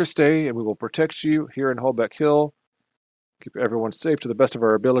Lightbringers are here to stay, and we will protect you here in Holbeck Hill, keep everyone safe to the best of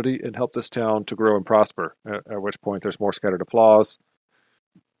our ability, and help this town to grow and prosper. At which point there's more scattered applause.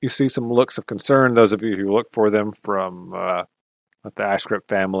 You see some looks of concern, those of you who look for them, from the Ashcrypt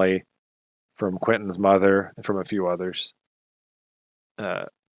family, from Quentin's mother, and from a few others at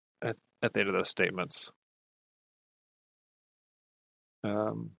the end of those statements.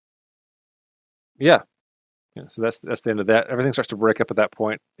 So that's the end of that. Everything starts to break up at that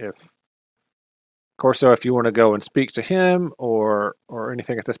point. If Corso, if you want to go and speak to him or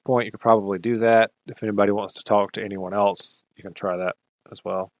anything at this point, you could probably do that. If anybody wants to talk to anyone else, you can try that as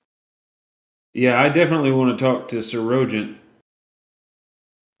well. Yeah, I definitely want to talk to Sir Rogent.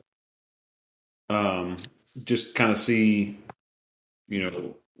 Just kind of see,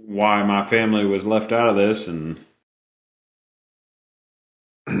 why my family was left out of this, and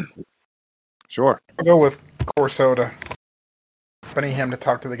Sure. I'll go with Corso to bunny him to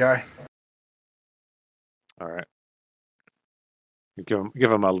talk to the guy. All right. You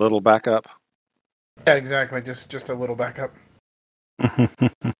give him a little backup. Yeah, exactly. Just a little backup. A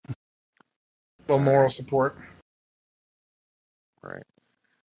little moral support. Right.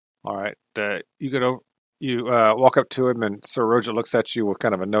 All right. You walk up to him, and Sir Roger looks at you with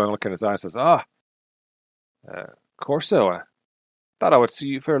kind of a knowing look in his eyes and says, Corso, I thought I would see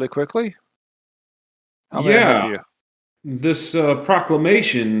you fairly quickly. How may I help you? This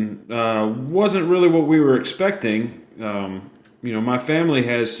proclamation wasn't really what we were expecting. My family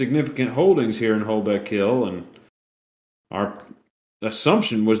has significant holdings here in Holbeck Hill, and our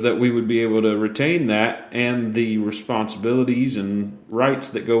assumption was that we would be able to retain that and the responsibilities and rights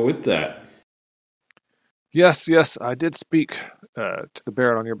that go with that. Yes, I did speak to the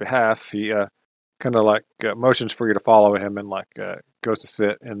Baron on your behalf. He kind of like motions for you to follow him and goes to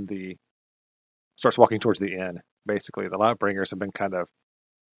sit starts walking towards the inn. Basically, the Lightbringers have been kind of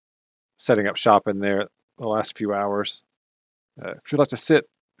setting up shop in there the last few hours. If you'd like to sit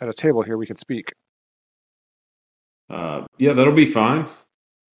at a table here, we can speak. Yeah, that'll be fine.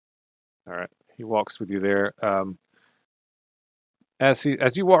 All right. He walks with you there. As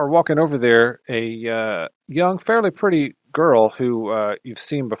you are walking over there, a young, fairly pretty girl who you've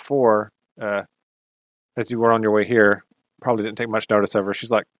seen before, as you were on your way here, probably didn't take much notice of her.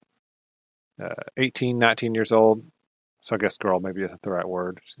 She's like 18, 19 years old. So I guess girl maybe isn't the right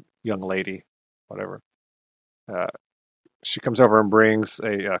word. Young lady, whatever. She comes over and brings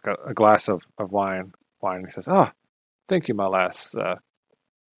a glass of wine. He says, "Ah, thank you, my lass.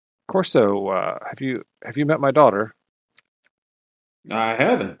 Corso, have you met my daughter?" I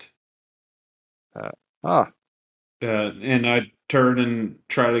haven't. Ah, And I turn and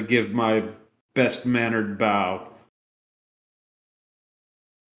try to give my best mannered bow.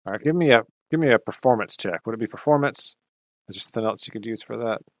 all right. Give me a performance check. Would it be performance? Is there something else you could use for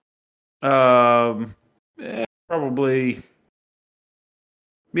that? Probably.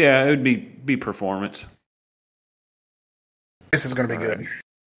 Yeah, it would be performance. This is going to be All right. good.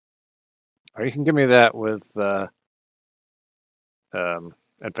 Or you can give me that with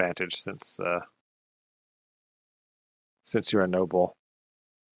advantage since you're a noble.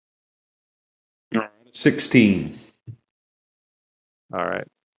 16. All right.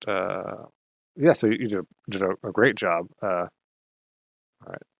 Yeah, so you did a great job. All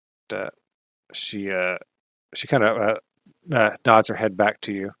right. She kind of nods her head back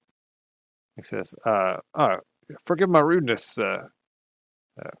to you. He says, forgive my rudeness,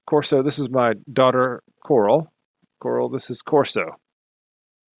 Corso. This is my daughter, Coral. Coral, this is Corso.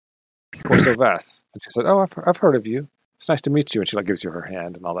 Corso Vass." And she said, "Oh, I've heard of you. It's nice to meet you." And she gives you her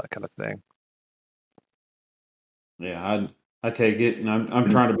hand and all that kind of thing. Yeah, I take it, and I'm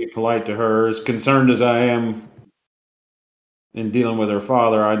trying to be polite to her. As concerned as I am in dealing with her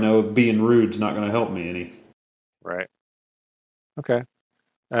father, I know being rude's not going to help me any. Right. Okay.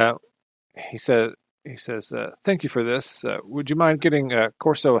 Uh, he says, "Thank you for this. Would you mind getting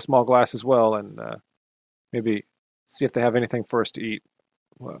Corso a small glass as well, and maybe see if they have anything for us to eat?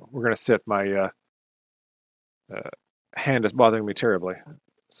 Well, we're going to sit. My hand is bothering me terribly."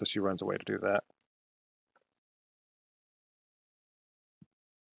 So she runs away to do that.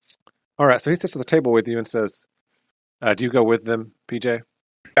 All right. So he sits at the table with you and says, "Do you go with them, PJ?"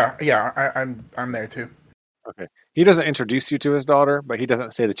 Yeah, I'm there too. Okay. He doesn't introduce you to his daughter, but he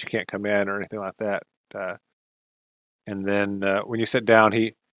doesn't say that you can't come in or anything like that. And then when you sit down,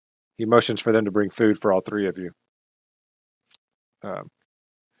 he motions for them to bring food for all three of you.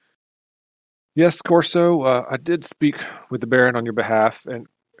 Yes, Corso, I did speak with the Baron on your behalf, and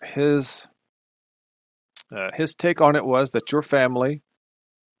his take on it was that your family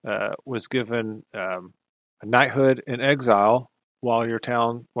was given a knighthood in exile while your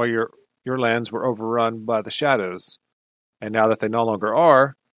lands were overrun by the shadows, and now that they no longer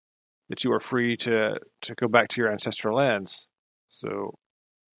are, that you are free to go back to your ancestral lands. So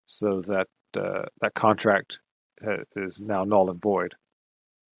that that contract is now null and void.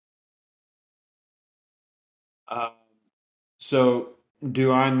 So,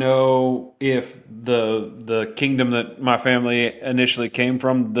 do I know if the kingdom that my family initially came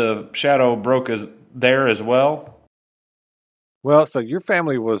from, the shadow broke there as well? Well, so your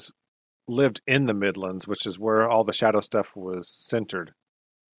family lived in the Midlands, which is where all the shadow stuff was centered.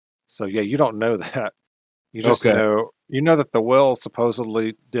 So yeah, you don't know that. You just Okay. know that the will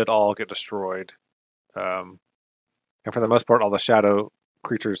supposedly did all get destroyed. And for the most part, all the shadow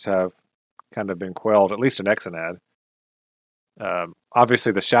creatures have kind of been quelled, at least in Exenad.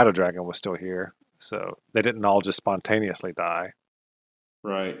 Obviously, the shadow dragon was still here, so they didn't all just spontaneously die.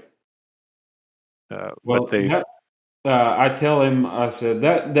 Right. But Well, they, I tell him, I said,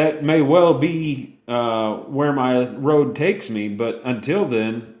 that may well be where my road takes me, but until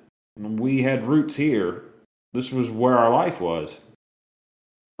then, we had roots here. This was where our life was.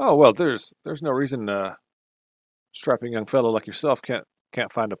 oh well, there's no reason strapping young fellow like yourself can't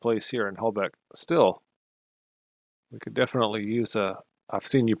find a place here in Holbeck. Still, we could definitely use a. I've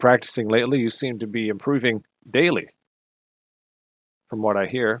seen you practicing lately. You seem to be improving daily, from what I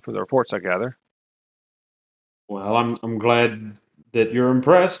hear, from the reports I gather. Well, I'm glad that you're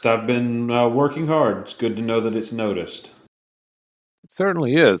impressed. I've been working hard. It's good to know that it's noticed. It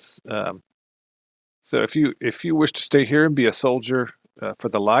certainly is. So if you wish to stay here and be a soldier for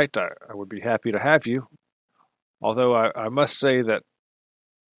the light, I would be happy to have you. Although I must say that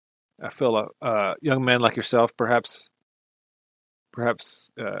I feel a young man like yourself, perhaps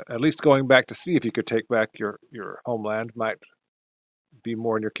at least going back to see if you could take back your homeland might be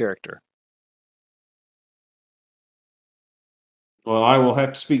more in your character. Well, I will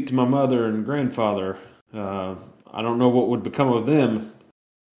have to speak to my mother and grandfather. I don't know what would become of them.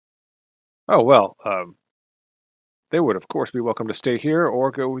 Oh well, they would of course be welcome to stay here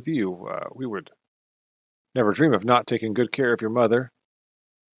or go with you. We would never dream of not taking good care of your mother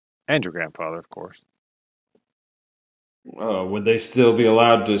and your grandfather, of course. Would they still be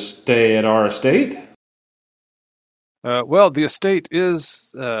allowed to stay at our estate? Well, the estate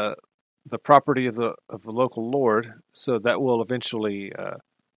is the property of the local lord, so that will eventually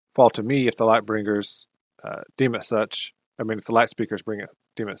fall to me if the Lightbringers deem it such. I mean, if the Light Speakers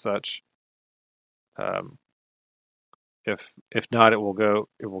deem it such. Um, if not, it will go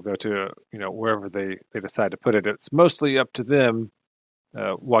to wherever they decide to put it. It's mostly up to them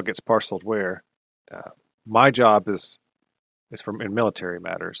what gets parceled where. My job is in military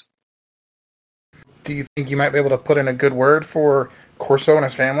matters. Do you think you might be able to put in a good word for Corso and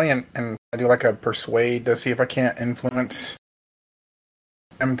his family and do like a persuade to see if I can't influence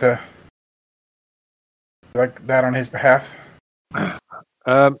him to like that on his behalf?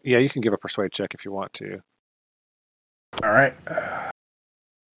 Yeah, you can give a persuade check if you want to. All right.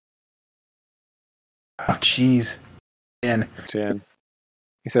 Oh, jeez. 10. 10.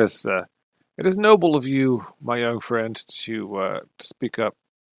 He says, "It is noble of you, my young friend, to speak up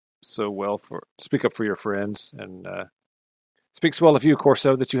for your friends, and speaks well of you,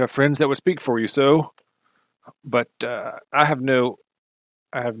 Corso, that you have friends that would speak for you. So, but I have no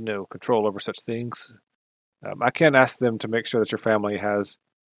control over such things. I can ask them to make sure that your family has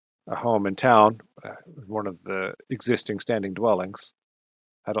a home in town, one of the existing standing dwellings.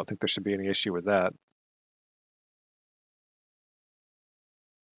 I don't think there should be any issue with that."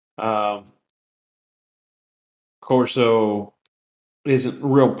 Corso isn't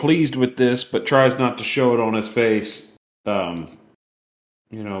real pleased with this, but tries not to show it on his face. It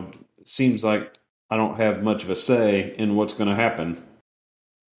seems like I don't have much of a say in what's going to happen.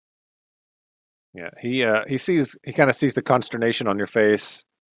 Yeah, he kind of sees the consternation on your face,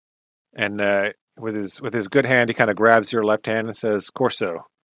 and with his good hand, he kind of grabs your left hand and says, "Corso,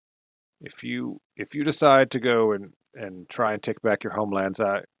 if you decide to go and try and take back your homelands,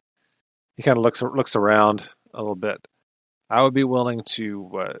 he kind of looks around a little bit. I would be willing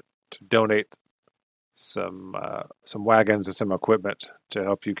to donate some wagons and some equipment to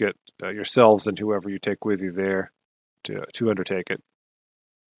help you get yourselves and whoever you take with you there to undertake it."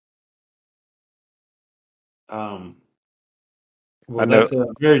 Well, that's a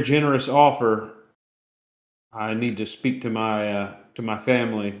very generous offer. I need to speak to my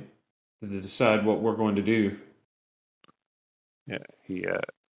family to decide what we're going to do. Yeah, he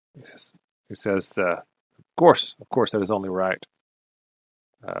says, "Of course, that is only right.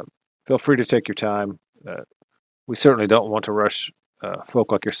 Feel free to take your time. We certainly don't want to rush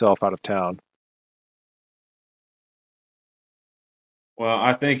folk like yourself out of town." Well,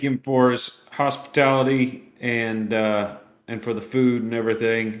 I thank him for his hospitality and for the food and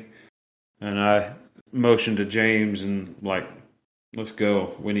everything. And I motioned to James and let's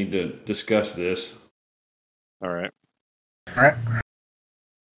go. We need to discuss this. All right. All right.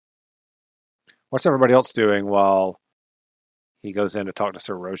 What's everybody else doing while he goes in to talk to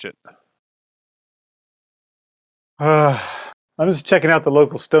Sir Rojit? I'm just checking out the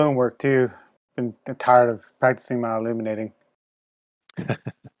local stonework too. Been tired of practicing my illuminating.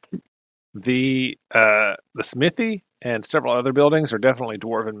 The smithy and several other buildings are definitely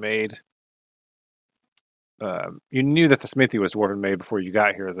dwarven made. You knew that the smithy was dwarven made before you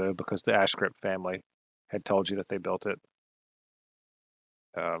got here, though, because the Ashcrypt family had told you that they built it.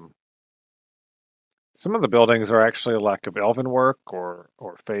 Some of the buildings are actually like of elven work or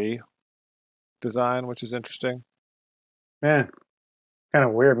Fey design, which is interesting. Man, kind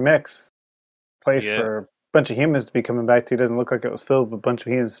of weird mix. Place Yeah. for a bunch of humans to be coming back to doesn't look like it was filled with a bunch of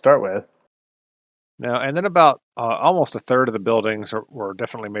humans to start with. Now, and then about almost a third of the buildings were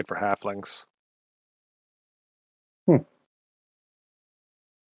definitely made for halflings.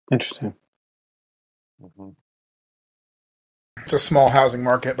 Interesting. Mm-hmm. It's a small housing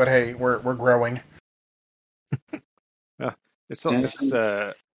market, but hey, we're growing.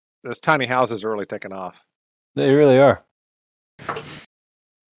 Those tiny houses are really taking off. They really are.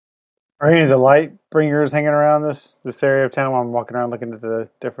 Are any of the light bringers hanging around this area of town while I'm walking around looking at the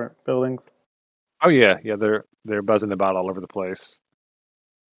different buildings? Oh yeah, they're buzzing about all over the place.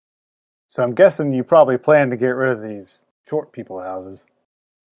 So I'm guessing you probably plan to get rid of these short people houses.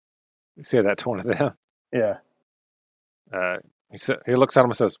 You see that to one of them? Yeah. He looks at him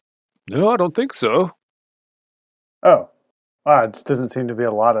and says, "No, I don't think so." Oh. It just doesn't seem to be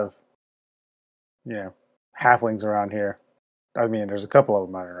a lot of, halflings around here. I mean, there's a couple of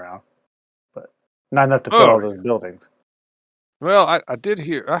them running around, but not enough to fill all those buildings. Well, I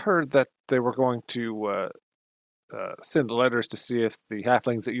heard that they were going to send letters to see if the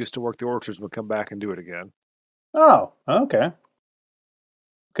halflings that used to work the orchards would come back and do it again. Oh, okay.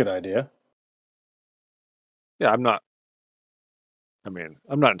 Good idea. Yeah, I'm not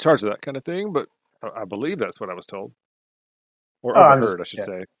in charge of that kind of thing, but I believe that's what I was told. Or overheard, I should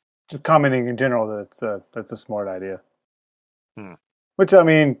say. Just commenting in general that that's a smart idea. Which, I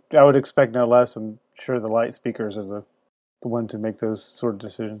mean, I would expect no less. I'm sure the light speakers are the ones who make those sort of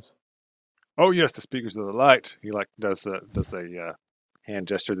decisions. Oh yes, the speakers of the light. He like does a hand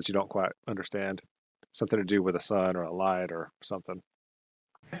gesture that you don't quite understand. Something to do with a sun or a light or something.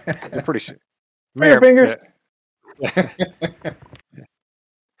 You're pretty sure. Finger fingers. Yeah.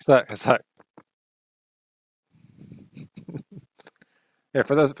 It's like. Yeah,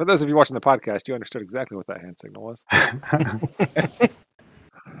 for those of you watching the podcast, you understood exactly what that hand signal was.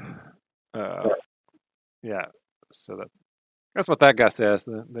 Yeah, so that's what that guy says.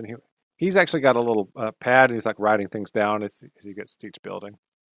 Then he's actually got a little pad, and he's like writing things down as he gets to each building.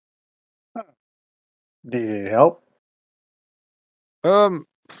 Do you need help? I'm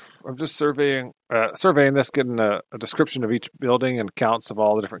just surveying this, getting a description of each building and counts of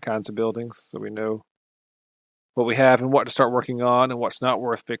all the different kinds of buildings, so we know what we have and what to start working on and what's not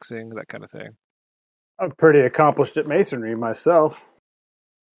worth fixing, that kind of thing. I'm pretty accomplished at masonry myself.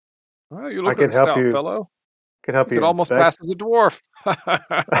 Well, you look like a stout fellow. Could help you. Could almost pass as a dwarf.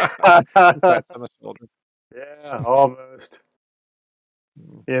 On the shoulder. Yeah, almost.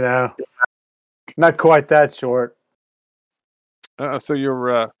 You know, not quite that short. So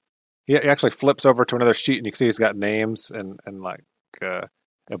you're. He actually flips over to another sheet, and you can see he's got names and like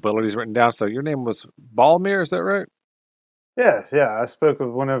abilities written down. So your name was Balmir, is that right? Yes, yeah. I spoke with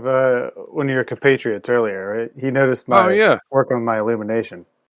one of your compatriots earlier. Right? He noticed my work on my illumination.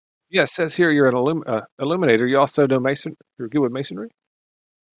 Yeah, it says here you're an illuminator. You also know mason. You're good with masonry.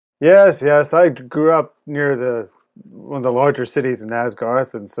 Yes. I grew up near one of the larger cities in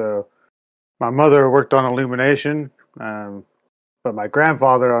Asgarth, and so my mother worked on illumination. But my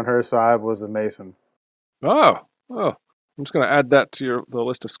grandfather on her side was a mason. Oh. I'm just going to add that to the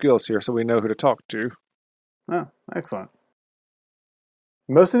list of skills here, so we know who to talk to. Oh, excellent.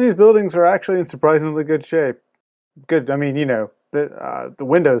 Most of these buildings are actually in surprisingly good shape. Good. I mean, the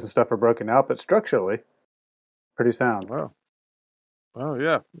windows and stuff are broken out, but structurally, pretty sound. Wow. Oh,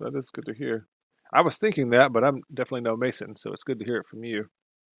 yeah, that is good to hear. I was thinking that, but I'm definitely no mason, so it's good to hear it from you.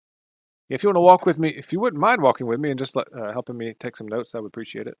 If you want to walk with me, if you wouldn't mind walking with me and just helping me take some notes, I would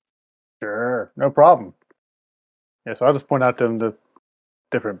appreciate it. Sure, no problem. Yeah, so I'll just point out to them the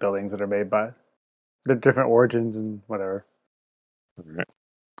different buildings that are made by the different origins and whatever. Okay.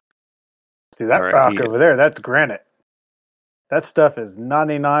 See that rock over there? That's granite. That stuff is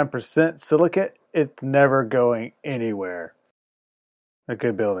 99% silicate. It's never going anywhere. A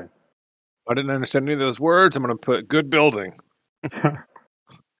good building. I didn't understand any of those words. I'm going to put good building.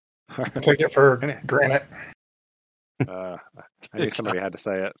 I'll take it for granite. I knew somebody had to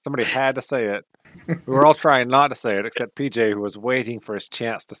say it. Somebody had to say it. We were all trying not to say it, except PJ, who was waiting for his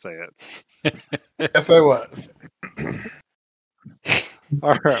chance to say it. Yes, I was.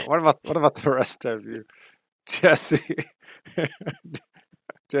 All right. What about the rest of you, Jesse?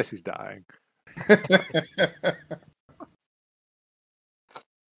 Jesse's dying.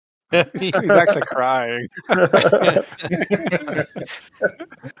 He's actually crying.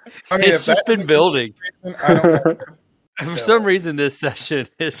 It's just been building. I don't know. For some reason, this session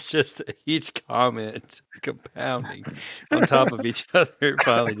is just each comment compounding on top of each other. It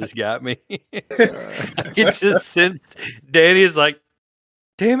finally just got me. It's just since Danny is like,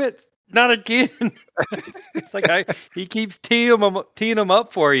 "Damn it, not again!" It's like he keeps teeing them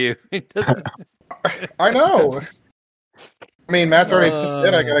up for you. I know. I mean, Matt's already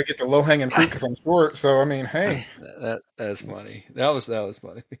said I gotta get the low hanging fruit because I'm short. So I mean, hey, that's funny. That was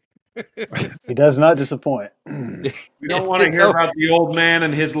funny. He does not disappoint. We don't want to hear about the old man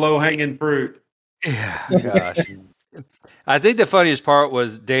and his low-hanging fruit. Yeah, gosh. I think the funniest part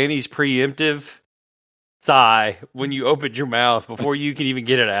was Danny's preemptive sigh when you opened your mouth before you can even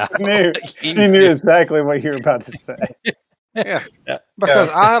get it out. He knew exactly what you were about to say. Yeah, because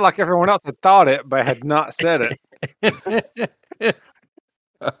I, like everyone else, had thought it, but had not said it.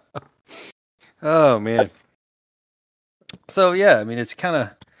 Oh, man. So, yeah, I mean, it's kind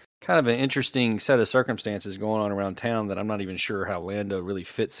of an interesting set of circumstances going on around town that I'm not even sure how Lando really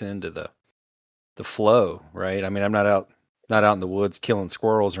fits into the flow, right? I mean, I'm not out in the woods killing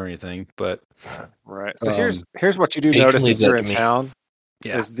squirrels or anything, but right. So here's what you do notice as you're in town.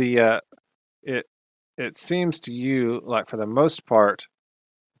 Yeah. Is it seems to you like for the most part,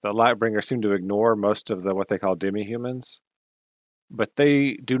 the Lightbringers seem to ignore most of what they call demi-humans, but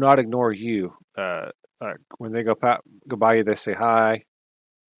they do not ignore you. When they go by you, they say hi.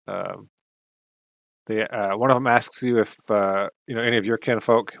 One of them asks you if any of your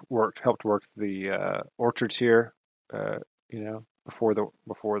kinfolk helped work the orchards here, before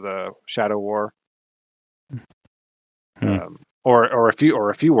the Shadow War, or if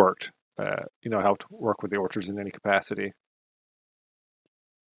you worked, helped work with the orchards in any capacity.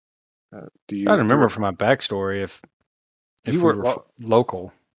 Do you? I remember from my backstory if You we were- were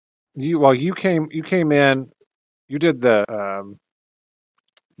local. you came in. You did the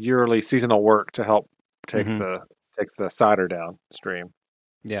yearly seasonal work to help take Mhm. the cider downstream.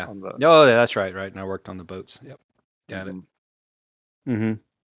 Yeah. On the, Oh, yeah, that's right. Right. And I worked on the boats. Yep. Got it. Mhm.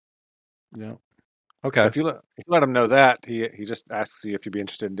 Mm-hmm. Yeah. So Okay. if you let him know that, he just asks you if you'd be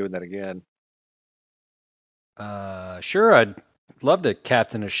interested in doing that again. Sure. I'd love to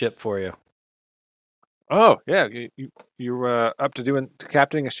captain a ship for you. Oh yeah, you were up to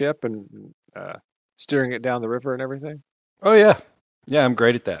captaining a ship and steering it down the river and everything. Oh yeah. Yeah, I'm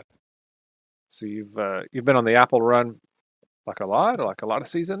great at that. So you've been on the Apple Run like a lot of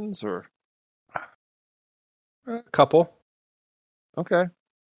seasons, or A couple. okay.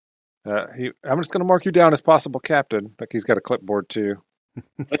 I'm just going to mark you down as possible captain. Like he's got a clipboard too.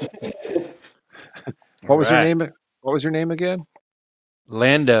 What was your name? What was your name again?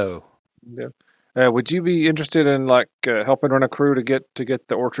 Lando. Yeah. Would you be interested in helping run a crew to get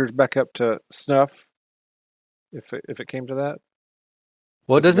the orchards back up to snuff? If it came to that.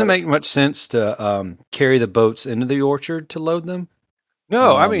 Well, You doesn't it gotta- make much sense to carry the boats into the orchard to load them?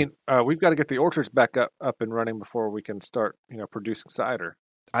 No, I mean we've got to get the orchards back up and running before we can start producing cider.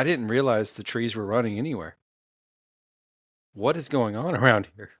 I didn't realize the trees were running anywhere. What is going on around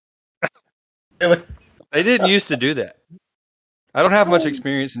here? Really? They didn't used to do that. I don't have much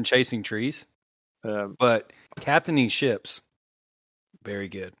experience in chasing trees, but captaining ships, very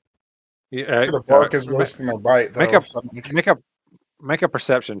good. Yeah, The bark is worse than their bite, though. Make a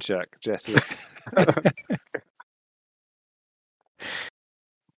perception check, Jesse.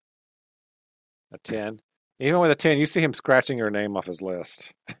 A 10. Even with a 10, you see him scratching your name off his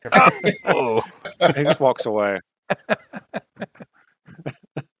list. Oh, He just walks away.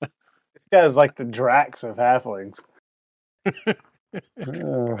 This guy's like the Drax of halflings.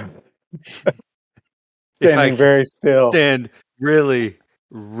 Standing very still. stand really,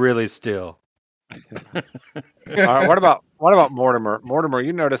 really still. All right, what about Mortimer? Mortimer,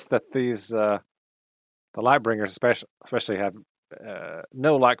 you notice that these the Lightbringers especially have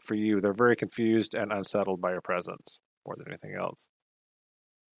no like for you. They're very confused and unsettled by your presence more than anything else.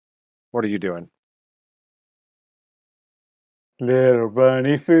 What are you doing? Little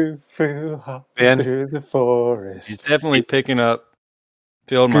bunny foo hop Ben? through the forest. He's definitely picking up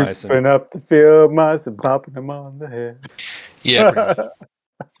field mice. Scooping up the field mice and popping them on the head. Yeah,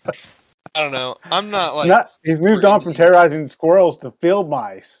 I don't know. I'm not like He's moved on from terrorizing squirrels to field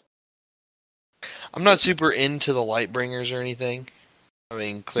mice. I'm not super into the Lightbringers or anything. I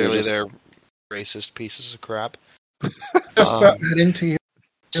mean, clearly they're racist pieces of crap. Just that into you.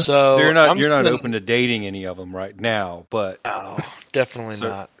 So you're not open to dating any of them right now, but no, definitely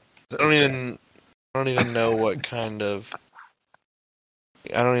not. I don't even know what kind of.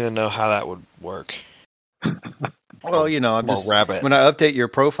 I don't even know how that would work. well, I'm More just rabbit. when I update your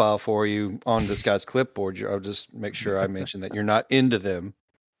profile for you on this guy's clipboard, I'll just make sure I mention that you're not into them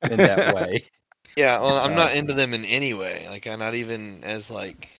in that way. Yeah, well, I'm not into them in any way. Like, I'm not even as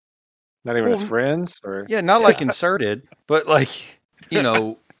like. Not even as friends, or Yeah, not like inserted, but like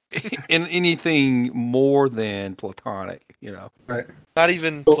in anything more than platonic. Right. Not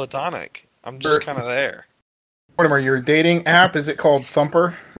even platonic. I'm just kind of there. Mortimer, your dating app, is it called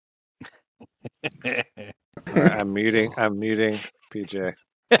Thumper? I'm muting PJ.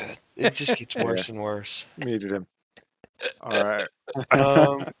 It just gets worse and worse. Muted him. All right.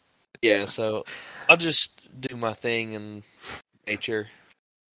 Yeah, so I'll just do my thing in nature.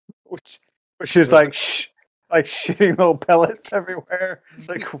 Which is like shitting little pellets everywhere.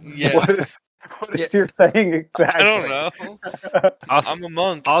 Like, Yeah. what is your thing exactly? I don't know. I'm a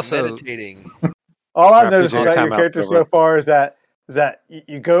monk meditating. All I've Alright, noticed PJ, about your timeout's character over. so far is that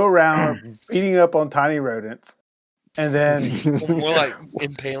you go around beating up on tiny rodents, and then More like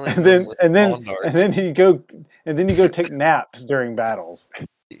impaling and them with lawn darts. then you go take naps during battles.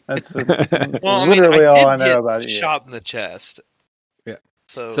 That's Well, literally all I know get about you. shot in the chest. Yeah.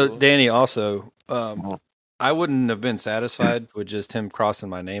 So Danny, also, I wouldn't have been satisfied with just him crossing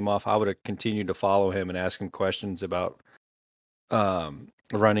my name off. I would have continued to follow him and ask him questions about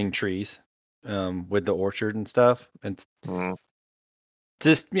running trees with the orchard and stuff. And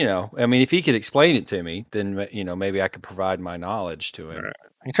just, if he could explain it to me, then, maybe I could provide my knowledge to him. Right.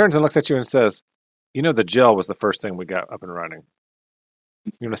 He turns and looks at you and says, the gel was the first thing we got up and running.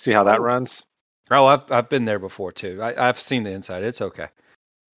 You want to see how that runs? Oh, I've been there before too. I've seen the inside. It's okay.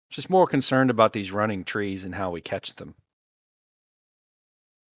 Just more concerned about these running trees and how we catch them.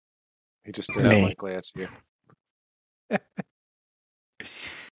 He just stared blankly at you.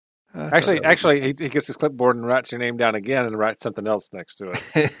 Actually, he gets his clipboard and writes your name down again and writes something else next to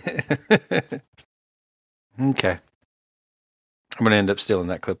it. Okay. I'm gonna end up stealing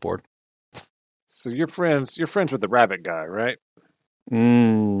that clipboard. So you're friends with the rabbit guy, right?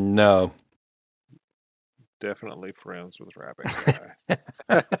 No. Definitely friends with rabbit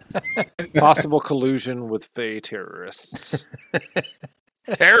guy. Possible collusion with Fey terrorists.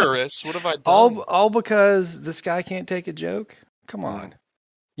 Terrorists? What have I done? All because this guy can't take a joke? Come on.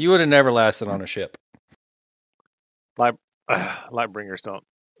 You would have never lasted on a ship. Lightbringers don't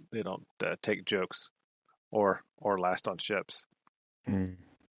take jokes or last on ships.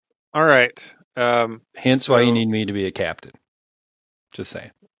 All right. Hence why you need me to be a captain. Just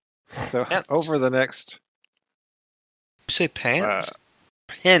saying. So over the next... You say pants?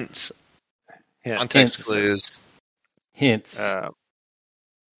 Hints. Context clues. Hints.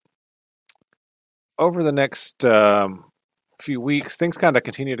 Over the next few weeks, things kind of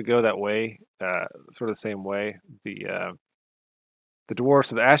continue to go that way, sort of the same way. The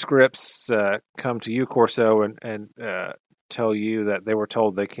dwarves, the Ash Grips, come to you, Corso, and tell you that they were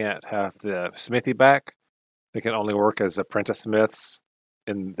told they can't have the smithy back. They can only work as apprentice smiths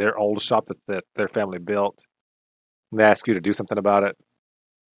in their old shop that their family built. And they ask you to do something about it.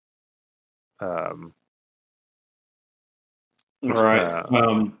 All right.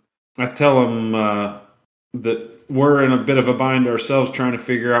 I tell them that we're in a bit of a bind ourselves trying to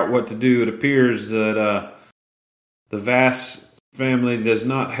figure out what to do. It appears that the Vass family does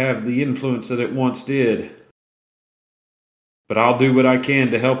not have the influence that it once did. But I'll do what I can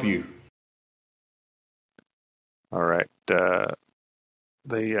to help you. All right.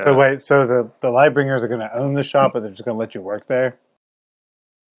 So wait, so the Lightbringers are going to own the shop, but they're just going to let you work there?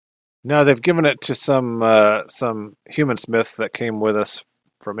 No, they've given it to some human smith that came with us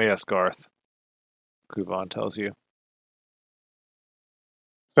from Eosgarth. Kuvan tells you.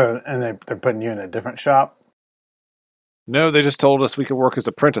 So, and they're putting you in a different shop? No, they just told us we could work as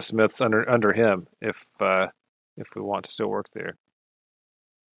apprentice smiths under him if we want to still work there.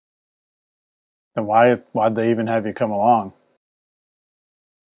 Then why'd they even have you come along?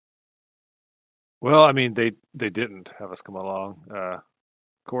 Well, I mean, they didn't have us come along.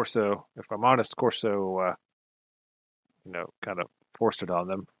 Corso, if I'm honest, Corso, kind of forced it on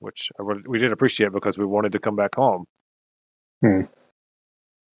them, which we did appreciate because we wanted to come back home.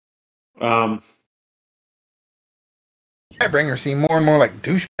 Lightbringers seem more and more like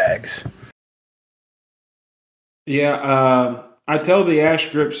douchebags. Yeah, I tell the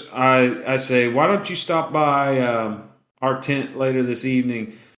Ash Grips, I say, why don't you stop by our tent later this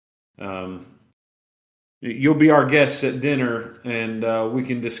evening? You'll be our guests at dinner, and we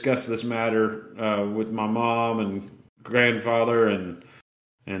can discuss this matter with my mom and grandfather and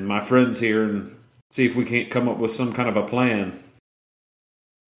my friends here, and see if we can't come up with some kind of a plan.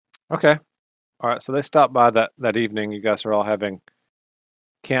 Okay. All right. So they stopped by that evening. You guys are all having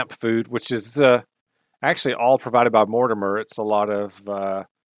camp food, which is actually all provided by Mortimer. It's a lot of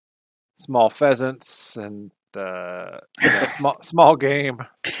small pheasants and small game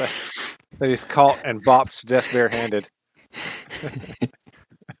that he's caught and bopped to death barehanded.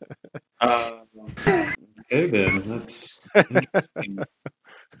 Okay, then. That's interesting.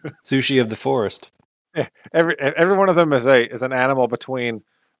 Sushi of the forest. Yeah, every one of them is an animal between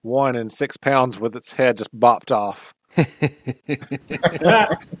 1 and 6 pounds with its head just bopped off.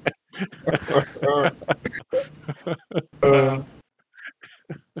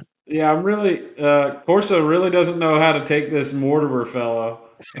 Yeah, I'm really Corso really doesn't know how to take this Mortimer fellow.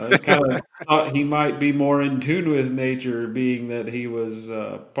 I kind of thought he might be more in tune with nature, being that he was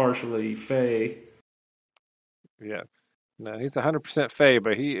partially Fey. Yeah, no, he's 100% Fey,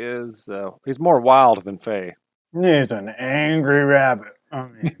 but he's more wild than Fey. He's an angry rabbit. I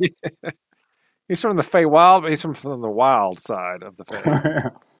mean, he's from the Fey wild, but he's from the wild side of the Fey.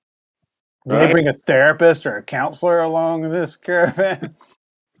 Did they bring a therapist or a counselor along this caravan?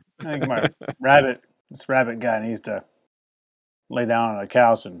 I think this rabbit guy needs to lay down on a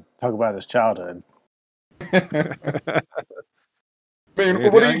couch and talk about his childhood. Man,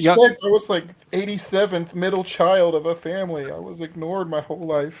 what do you expect? I was like 87th middle child of a family. I was ignored my whole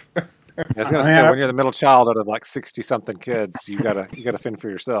life. I was gonna say, when you're the middle child out of like 60-something kids, you gotta fend for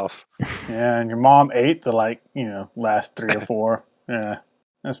yourself. Yeah, and your mom ate the last 3 or 4. Yeah,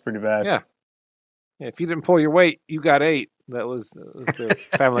 that's pretty bad. Yeah, if you didn't pull your weight, you got 8. That was the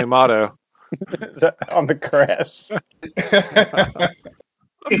family motto. On the crest.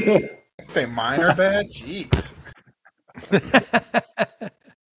 Say mine are bad? Jeez.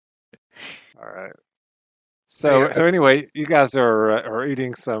 All right. So anyway, you guys are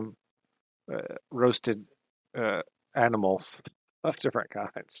eating some roasted animals of different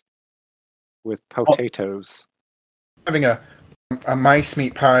kinds. with potatoes. Having a mice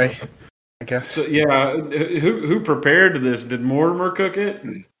meat pie, I guess. So yeah, who prepared this? Did Mortimer cook it?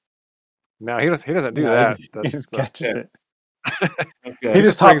 No, he doesn't do No, that. He just catches it. Okay. He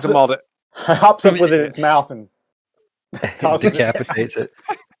just brings hops them all to. hops up with it in its mouth and tosses it. Decapitates it.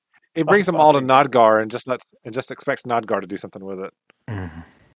 He brings them all to Nodgar and just expects Nodgar to do something with it.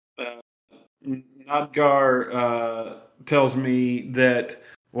 Nodgar tells me that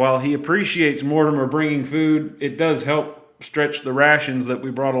while he appreciates Mortimer bringing food, it does help stretch the rations that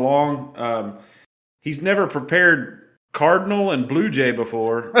we brought along. He's never prepared Cardinal and Blue Jay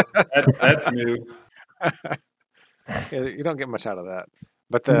before. That's new. Yeah, you don't get much out of that,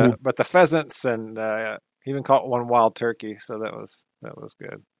 but the pheasants and he even caught one wild turkey, so that was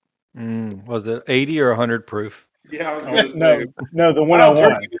good. Was it 80 or 100 proof? Yeah, I was going to say. No, the Wild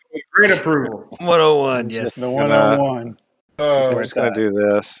 101. turkey with great approval. 101, yes. The 101. We're just going to do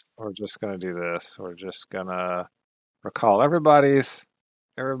this. We're just going to do this. We're just going to recall everybody's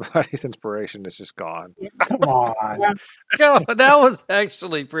inspiration is just gone. Come on. No, that was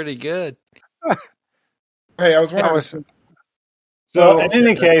actually pretty good. Hey, I was wondering. So, in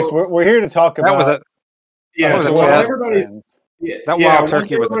any case, we're here to talk about. That was a Yeah, was so a while test. everybody's that yeah, wild once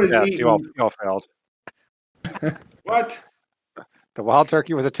turkey was a everybody's test. You eating- all failed. What? The wild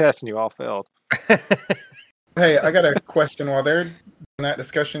turkey was a test, and you all failed. Hey, I got a question. While they're in that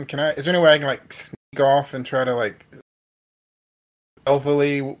discussion, is there any way I can like sneak off and try to like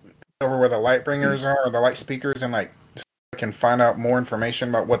stealthily over where the light bringers are or the light speakers and like I can find out more information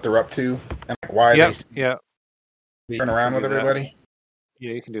about what they're up to and like, why Yeah. they turn around with do that. everybody?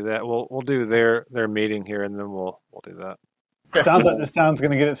 Yeah, you can do that. We'll do their meeting here, and then we'll do that. Sounds like this town's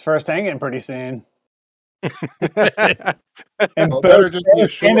going to get its first hanging pretty soon. And Well, better just be a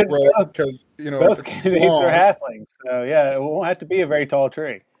short rope because both if it's candidates long, are halflings, so yeah, it won't have to be a very tall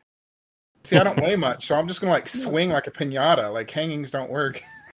tree. See, I don't weigh much, so I'm just gonna like swing like a pinata. Like hangings don't work.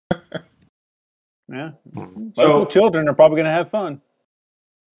 Yeah, So- local children are probably going to have fun.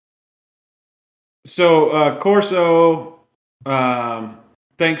 So Corso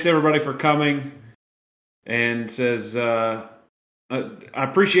thanks everybody for coming and says, I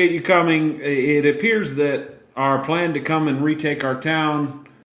appreciate you coming. It appears that our plan to come and retake our town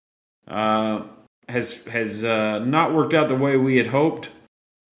has not worked out the way we had hoped.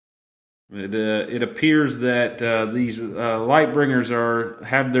 It appears that these Lightbringers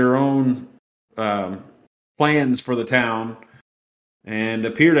have their own plans for the town and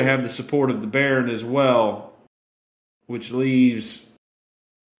appear to have the support of the Baron as well, which leaves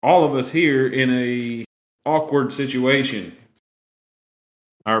all of us here in a awkward situation.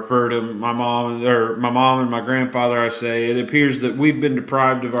 I refer to my mom and my grandfather. I say it appears that we've been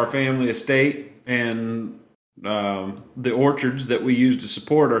deprived of our family estate and the orchards that we use to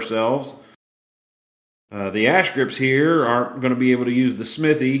support ourselves. The Ashgrips here aren't going to be able to use the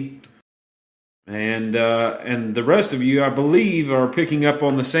smithy, and the rest of you, I believe, are picking up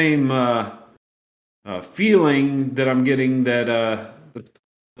on the same feeling that I'm getting that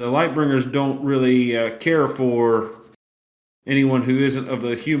the Lightbringers don't really care for anyone who isn't of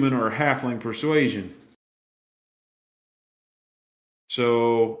the human or halfling persuasion.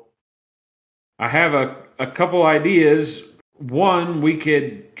 So I have a couple ideas. One, we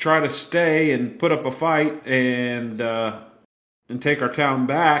could try to stay and put up a fight and take our town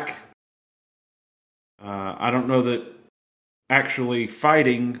back. I don't know that actually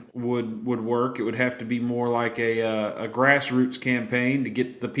fighting would work. It would have to be more like a grassroots campaign to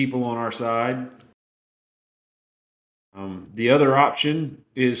get the people on our side. The other option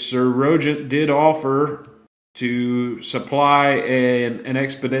is Sir Rogent did offer to supply an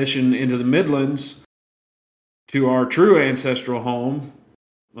expedition into the Midlands to our true ancestral home,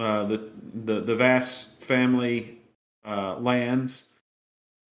 the Vass family lands.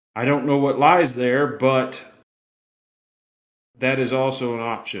 I don't know what lies there, but that is also an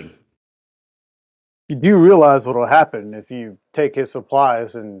option. You do realize what will happen if you take his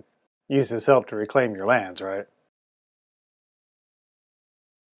supplies and use his help to reclaim your lands, right?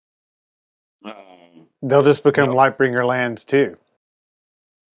 They'll just become Lightbringer lands too.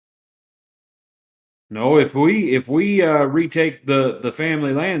 No, if we retake the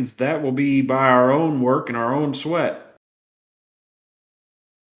family lands, that will be by our own work and our own sweat.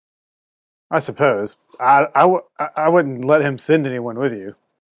 I suppose. I wouldn't let him send anyone with you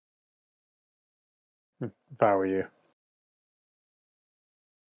if I were you.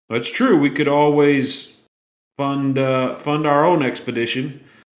 It's true. We could always fund our own expedition.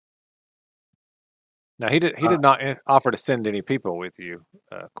 Now he did not offer to send any people with you,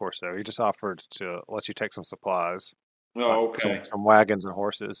 Corso. He just offered to let you take some supplies. Oh, okay. Some wagons and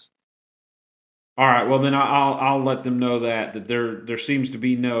horses. All right. Well, then I'll let them know that there seems to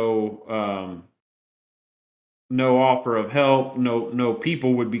be no offer of help. No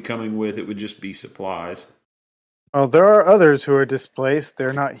people would be coming with. It would just be supplies. Well, there are others who are displaced.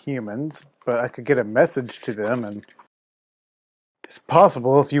 They're not humans, but I could get a message to them, and it's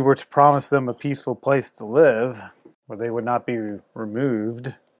possible if you were to promise them a peaceful place to live, where they would not be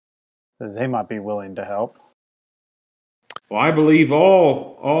removed, that they might be willing to help. Well, I believe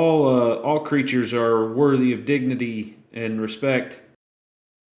all creatures are worthy of dignity and respect,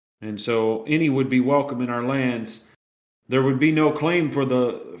 and so any would be welcome in our lands. There would be no claim for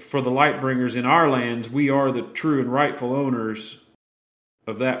the Lightbringers in our lands. We are the true and rightful owners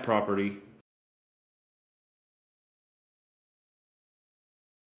of that property.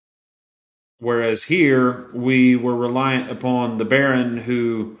 Whereas here, we were reliant upon the Baron,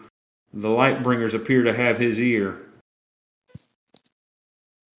 who the Lightbringers appear to have his ear.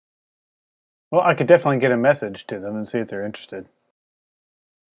 Well, I could definitely get a message to them and see if they're interested.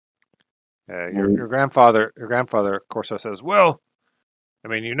 Your grandfather, of course, says, "Well, I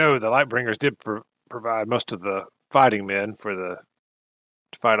mean, the Lightbringers did provide most of the fighting men to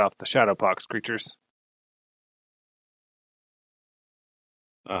fight off the Shadowpox creatures."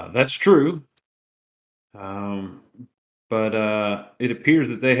 That's true. But it appears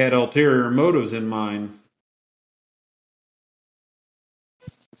that they had ulterior motives in mind.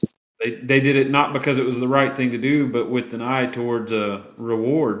 They did it not because it was the right thing to do, but with an eye towards a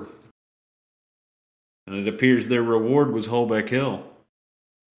reward. And it appears their reward was Holbeck Hill.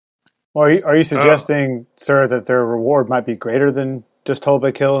 Well, are you suggesting, sir, that their reward might be greater than just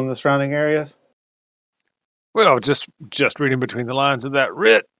Holbeck Hill and the surrounding areas? Well, just reading between the lines of that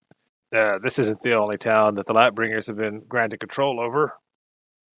writ, this isn't the only town that the Lightbringers have been granted control over.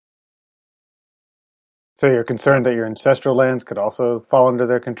 So you're concerned that your ancestral lands could also fall under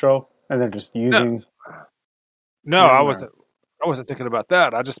their control, and they're just using? No, I wasn't thinking about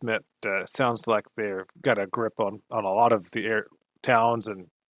that. I just meant it sounds like they've got a grip on a lot of the towns and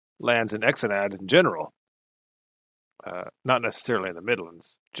lands in Exenad in general. Not necessarily in the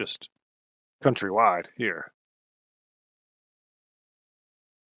Midlands, just countrywide here.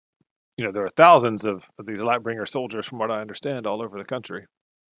 There are thousands of these Lightbringer soldiers, from what I understand, all over the country.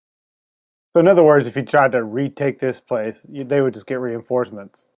 So in other words, if you tried to retake this place, they would just get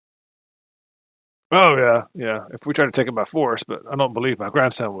reinforcements. Oh, yeah. If we try to take it by force, but I don't believe my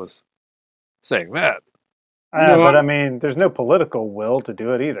grandson was saying that. But I mean, there's no political will to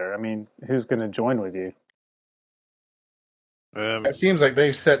do it either. I mean, who's going to join with you? It seems like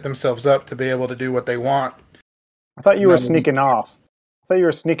they've set themselves up to be able to do what they want. I thought you were sneaking off. I thought you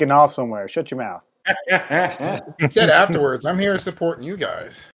were sneaking off somewhere.Ut your mouth. He said afterwards, I'm here supporting you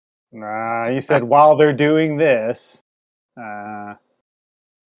guys. Nah, you said while they're doing this. Anyway.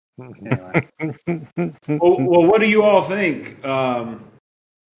 Well, what do you all think?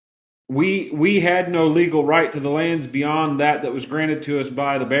 We had no legal right to the lands beyond that was granted to us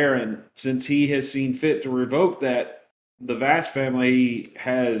by the Baron. Since he has seen fit to revoke that, the Vast family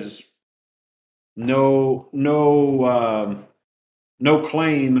has no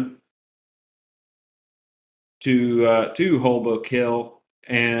claim to Holbeck Hill,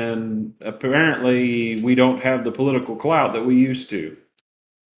 and apparently we don't have the political clout that we used to.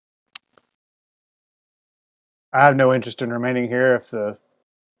 I have no interest in remaining here if the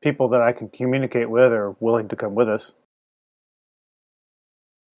people that I can communicate with are willing to come with us.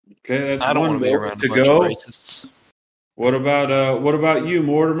 Okay, that's I don't one want to be vote around to a bunch go. of racists. What about you,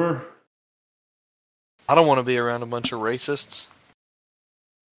 Mortimer? I don't want to be around a bunch of racists.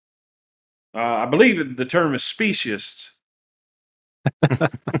 I believe the term is speciest.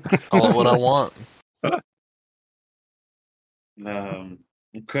 Call it what I want.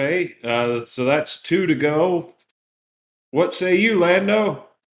 Okay, so that's 2 to go. What say you, Lando?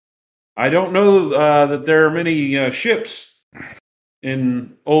 I don't know that there are many ships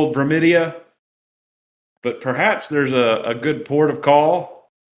in Old Vermidia, but perhaps there's a good port of call.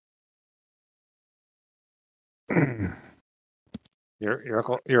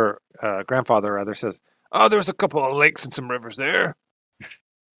 Your grandfather rather says, "Oh, there's a couple of lakes and some rivers there."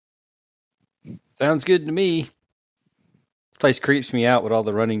 Sounds good to me. Place creeps me out with all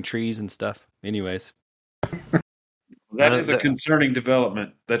the running trees and stuff. Anyways. That is a concerning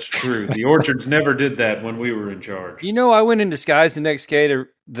development. That's true. The orchards never did that when we were in charge. I went in disguise the next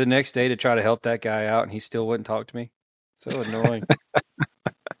day to try to help that guy out, and he still wouldn't talk to me. So annoying.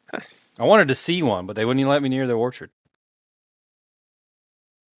 I wanted to see one, but they wouldn't even let me near their orchard.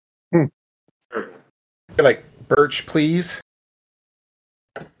 Like, Birch, please.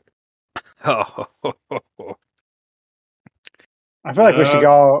 Oh. I feel like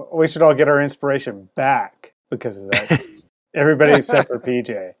we should all get our inspiration back because of that. Everybody except for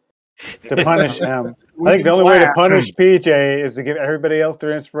PJ to punish him. I think the only way to punish PJ is to give everybody else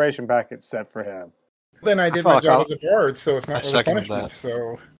their inspiration back except for him. Then I did my job as a bard, so it's not really punishment.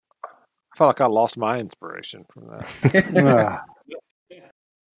 So I felt like I lost my inspiration from that.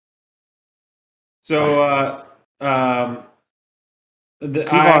 So,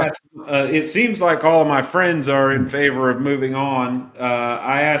 it seems like all of my friends are in favor of moving on.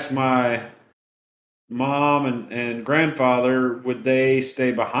 I asked my mom and grandfather, would they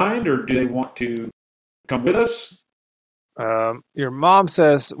stay behind or do they want to come with us? Your mom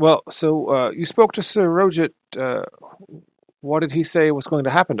says, well, so you spoke to Sir Rojit. What did he say was going to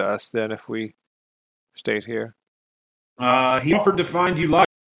happen to us then if we stayed here? He offered to find you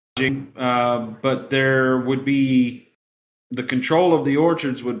lodging, but there would be the control of the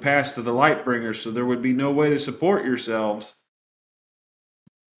orchards would pass to the Lightbringers, so there would be no way to support yourselves.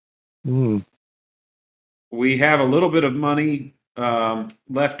 We have a little bit of money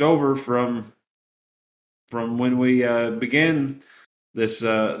left over from when we began this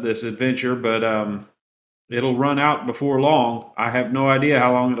adventure, but it'll run out before long. I have no idea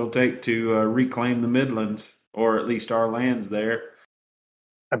how long it'll take to reclaim the Midlands, or at least our lands there.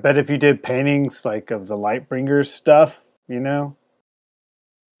 I bet if you did paintings like of the Lightbringers stuff, you know.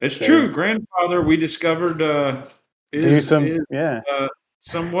 It's true, grandfather. We discovered is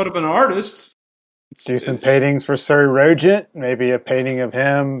somewhat of an artist. Do some paintings for Sir Rojit. Maybe a painting of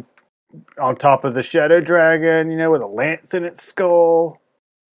him on top of the Shadow Dragon, you know, with a lance in its skull.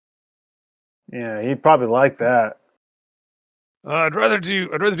 Yeah, he'd probably like that. I'd rather do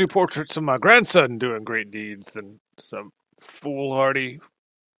portraits of my grandson doing great deeds than some foolhardy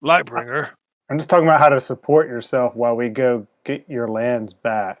Lightbringer. I'm just talking about how to support yourself while we go get your lands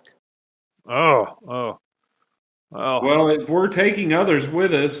back. Oh. Well, if we're taking others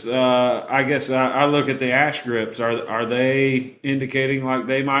with us, I guess I look at the Ash Grips. Are they indicating like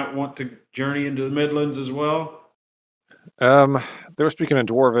they might want to journey into the Midlands as well? They were speaking in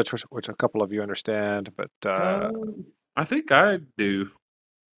Dwarvish, which a couple of you understand, but I think I do.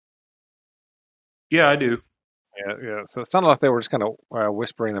 Yeah, I do. Yeah. So it sounded like they were just kind of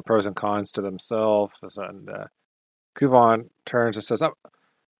whispering the pros and cons to themselves. And Kuvan turns and says,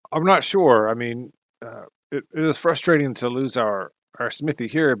 "I'm not sure. I mean, it is frustrating to lose our smithy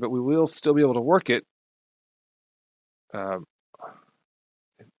here, but we will still be able to work it. It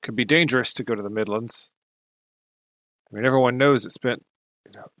could be dangerous to go to the Midlands. I mean, everyone knows it spent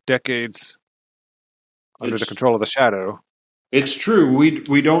decades under the control of the Shadow. It's true.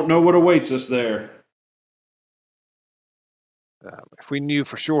 We don't know what awaits us there. If we knew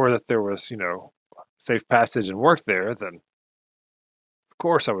for sure that there was, safe passage and work there, then of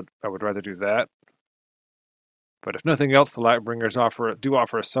course I would rather do that. But if nothing else, the Lightbringers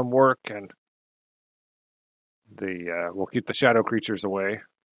offer us some work, and we'll keep the shadow creatures away.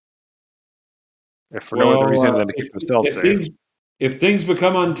 If for no other reason than to keep themselves safe. If things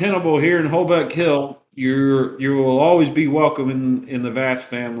become untenable here in Holbeck Hill, you will always be welcome in the Vast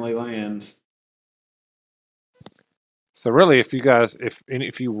family lands. So really, if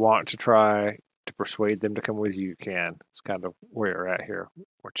you want to try to persuade them to come with you, you can. It's kind of where you're at here.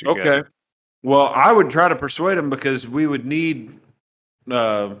 Okay. Well, I would try to persuade them because we would need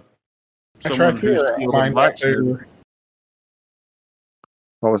someone who's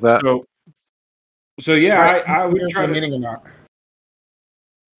What was that? So yeah, I would try to. Meeting or not.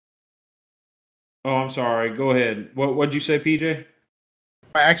 Oh, I'm sorry. Go ahead. What'd you say, PJ? Am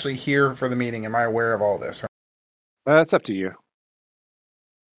I actually here for the meeting? Am I aware of all this? That's up to you.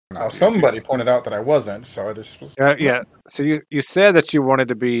 So somebody pointed out that I wasn't, so I just was. Yeah. So you said that you wanted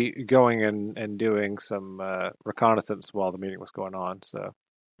to be going and doing some reconnaissance while the meeting was going on. So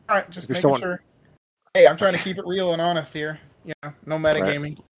all right, just making sure. Hey, I'm trying to keep it real and honest here. Yeah, no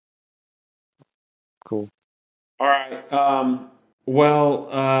metagaming. Right. Cool. All right.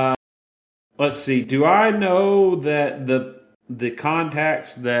 Let's see. Do I know that the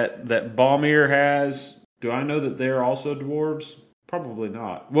contacts that Balmir has? Do I know that they're also dwarves? Probably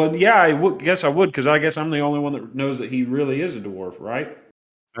not. Well, yeah, I guess I would, because I guess I'm the only one that knows that he really is a dwarf, right?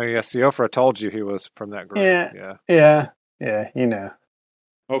 Oh, yeah, Siofra told you he was from that group. Yeah, you know.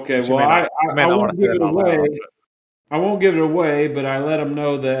 Okay, well, I won't give it away. I won't give it away, but I let him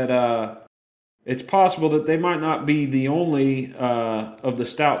know that it's possible that they might not be the only of the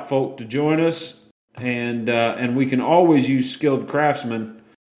stout folk to join us, and we can always use skilled craftsmen.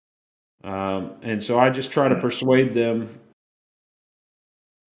 And so I just try to persuade them.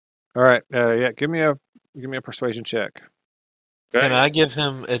 All right. Give me a persuasion check. Can I give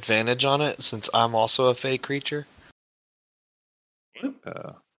him advantage on it since I'm also a fey creature?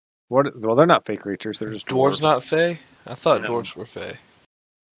 What? Well, they're not fey creatures. They're just Dwarves dwarves. not fey? I thought No. dwarves were fey.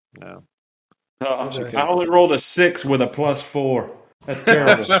 No. I only rolled a 6 with a +4. That's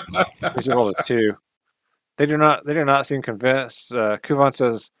terrible. Here's a roll of 2. They do not seem convinced. Kuvan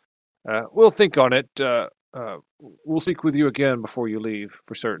says, "We'll think on it. We'll speak with you again before you leave,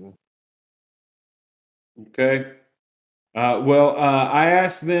 for certain." Okay. I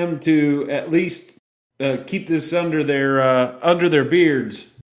asked them to at least keep this under their beards.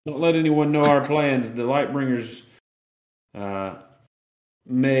 Don't let anyone know our plans. The Lightbringers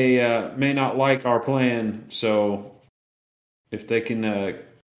may not like our plan, so if they can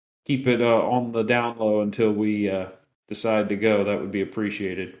keep it on the down low until we decide to go, that would be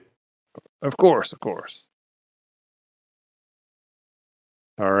appreciated. Of course.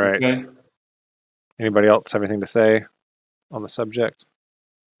 All right. Okay. Anybody else have anything to say on the subject?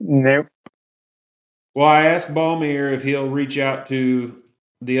 Nope. Well, I asked Balmir if he'll reach out to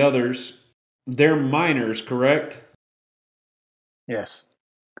the others. They're minors, correct? Yes.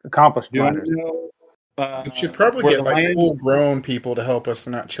 Accomplished Do I miners. know? We should probably where get the like land- full-grown people to help us,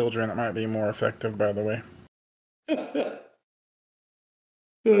 not children. That might be more effective, by the way.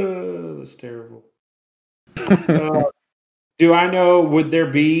 That's terrible. Do I know, would there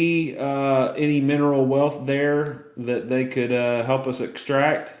be any mineral wealth there that they could help us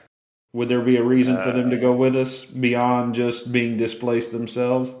extract? Would there be a reason for them to go with us beyond just being displaced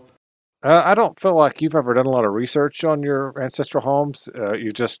themselves? I don't feel like you've ever done a lot of research on your ancestral homes.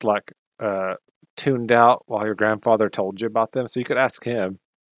 You just tuned out while your grandfather told you about them, so you could ask him.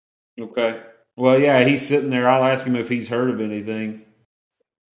 Okay. Well, yeah, he's sitting there. I'll ask him if he's heard of anything.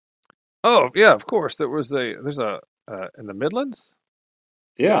 Oh yeah, of course. There's a in the Midlands.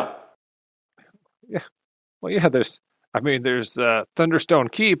 Yeah. Well, yeah. There's Thunderstone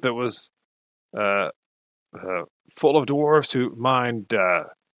Keep that was full of dwarves who mined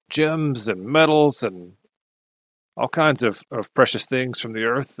gems and metals and all kinds of precious things from the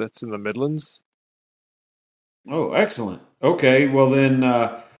earth that's in the Midlands. Oh, excellent. Okay, well then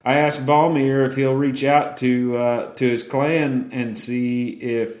I asked Balmir if he'll reach out to his clan and see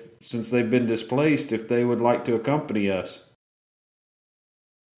if, since they've been displaced, if they would like to accompany us.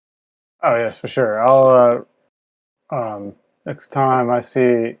 Oh yes, for sure. I'll next time I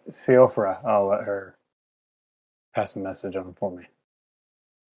see Siofra, I'll let her pass a message on for me.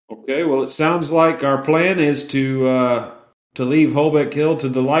 Okay, well, it sounds like our plan is to leave Holbeck Hill to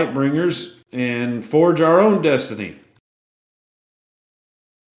the Lightbringers and forge our own destiny.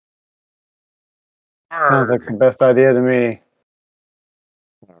 Sounds like the best idea to me.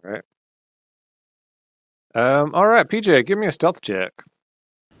 All right. All right, PJ, give me a stealth check.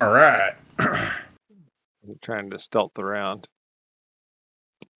 All right. You're trying to stealth around.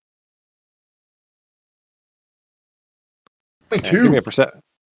 And Two. give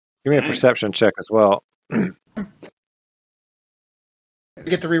me a perception check as well. I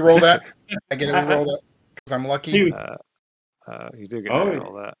get to re-roll that. I get to re-roll that because I'm lucky. You do get to Oh,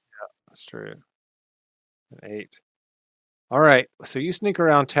 roll that. Yeah, that's true. An 8. All right, so you sneak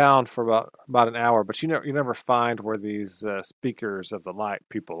around town for about an hour, but you never find where these speakers of the light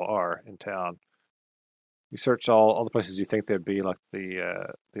people are in town. You search all the places you think they'd be, like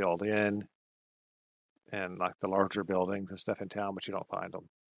the old inn and like the larger buildings and stuff in town, but you don't find them.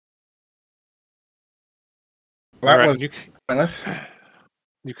 Well, that All right, was pointless.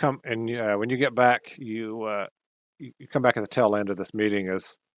 you come and when you get back, you come back at the tail end of this meeting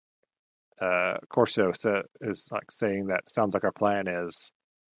as Corso is like saying that sounds like our plan is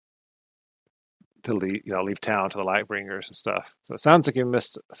to leave town to the Lightbringers and stuff. So it sounds like you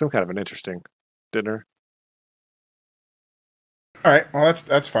missed some kind of an interesting dinner. All right. Well,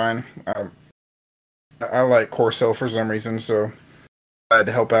 that's fine. I like Corso for some reason, so glad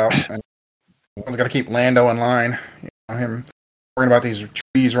to help out. And one's got to keep Lando in line. Him worrying about these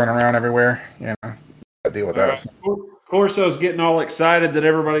trees running around everywhere. Got to deal with that. Corso's getting all excited that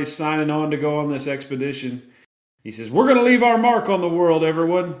everybody's signing on to go on this expedition. He says, "We're going to leave our mark on the world,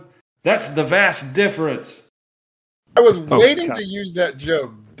 everyone. That's the vast difference." I was waiting to use that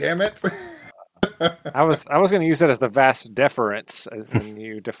joke. Damn it! I was going to use that as the vast deference, and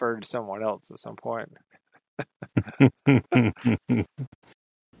you deferred to someone else at some point.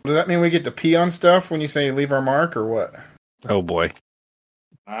 Does that mean we get to pee on stuff when you say leave our mark, or what? Oh boy.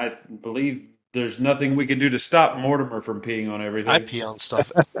 I believe there's nothing we can do to stop Mortimer from peeing on everything. I pee on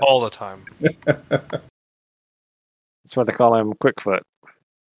stuff all the time. That's why they call him Quickfoot.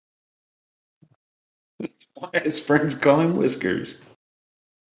 His friends call him Whiskers.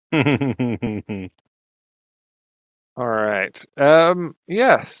 All right.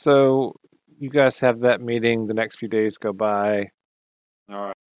 Yeah, so you guys have that meeting. The next few days go by. All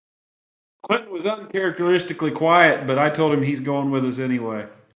right. Quentin was uncharacteristically quiet, but I told him he's going with us anyway.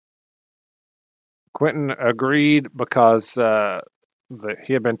 Quentin agreed because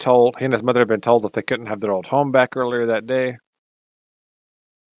he had been told, he and his mother had been told that they couldn't have their old home back earlier that day.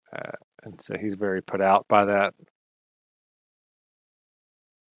 And so he's very put out by that.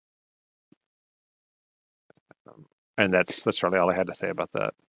 And that's really all I had to say about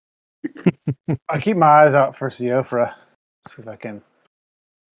that. I keep my eyes out for Siofra. See if I can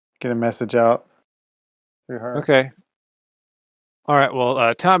get a message out through her. Okay. All right.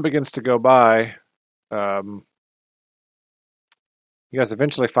 Well, time begins to go by. You guys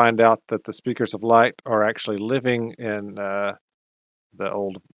eventually find out that the Speakers of Light are actually living in the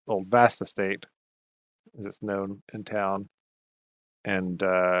old Vast Estate, as it's known in town, and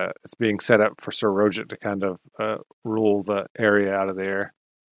it's being set up for Sir Rojit to kind of rule the area out of there.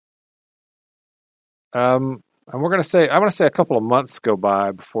 And I'm going to say a couple of months go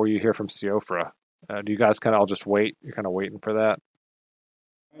by before you hear from Siofra. Do you guys kind of all just wait? You're kind of waiting for that?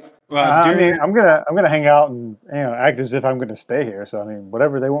 I mean, I'm gonna hang out and act as if I'm gonna stay here. So I mean,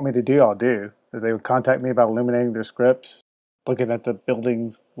 whatever they want me to do, I'll do. If they would contact me about illuminating their scripts, looking at the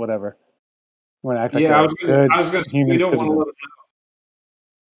buildings, whatever. I'm gonna act like I was gonna say we don't want to let them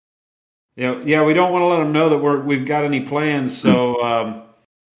know. Yeah, we don't want to let them know that we've got any plans. So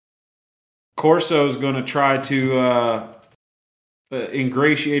Corso's going to try to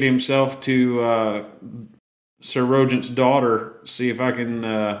ingratiate himself to Sir Rojit's daughter, see if I can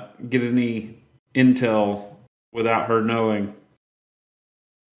get any intel without her knowing.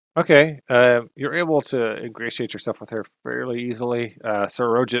 Okay, you're able to ingratiate yourself with her fairly easily. Sir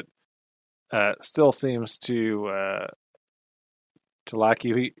Rojit still seems to like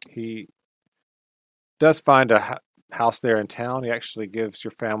you. He does find a house there in town. He actually gives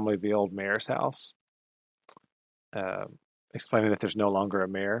your family the old mayor's house, explaining that there's no longer a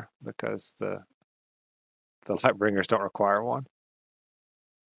mayor because the Lightbringers don't require one.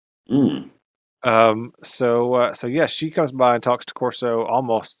 So yes, she comes by and talks to Corso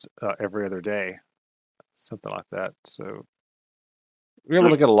almost every other day, something like that. So we're able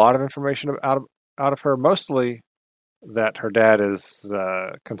to get a lot of information out of her, mostly that her dad is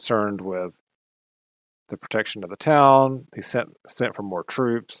concerned with the protection of the town. He sent for more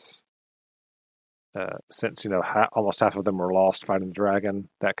troops. Since almost half of them were lost fighting the dragon,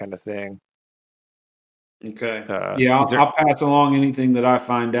 that kind of thing. Okay. I'll pass along anything that I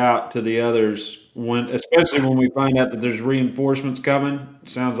find out to the others, especially when we find out that there's reinforcements coming.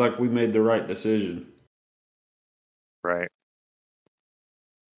 Sounds like we made the right decision. Right.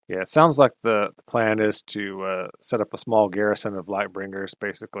 Yeah, it sounds like the plan is to set up a small garrison of Lightbringers,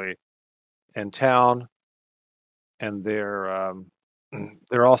 basically, in town, and they're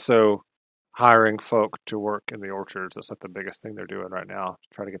also hiring folk to work in the orchards. That's like the biggest thing they're doing right now, to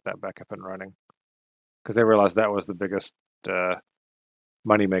try to get that back up and running. Because they realized that was the biggest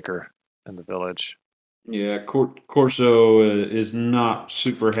moneymaker in the village. Yeah, Corso is not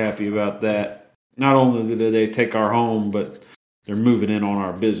super happy about that. Not only did they take our home, but they're moving in on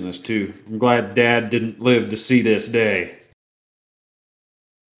our business, too. I'm glad Dad didn't live to see this day.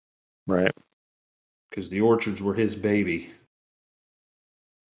 Right. Because the orchards were his baby.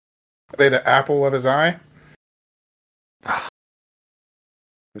 Are they the apple of his eye?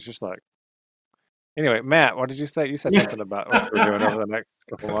 It's just like... Anyway, Matt, what did you say? You said something about what we're doing over the next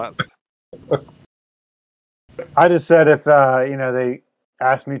couple months. I just said if they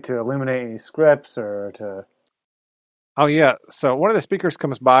asked me to illuminate any scripts or to. Oh yeah, so one of the speakers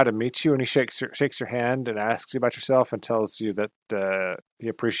comes by to meet you, and he shakes your hand and asks you about yourself and tells you that he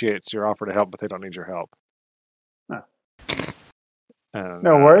appreciates your offer to help, but they don't need your help. No, and,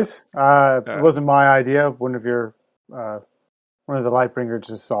 no worries. It wasn't my idea. One of the Lightbringers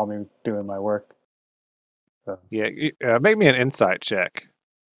just saw me doing my work. So. Yeah, make me an insight check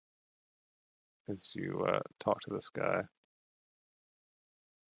as you talk to this guy.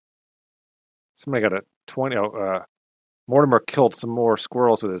 Somebody got a 20. Mortimer killed some more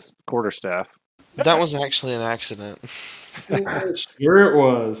squirrels with his quarterstaff. That was actually an accident. Sure it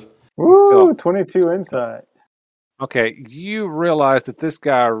was. Woo, 22 insight. Okay, you realize that this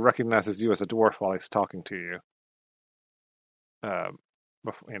guy recognizes you as a dwarf while he's talking to you. And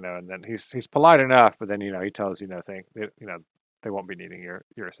then he's polite enough, but then he tells you they won't be needing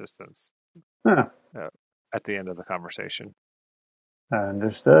your assistance. Huh. At the end of the conversation.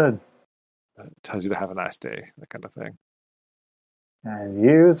 Understood. Tells you to have a nice day, that kind of thing. And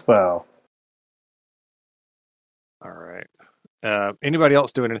you as well. All right. Anybody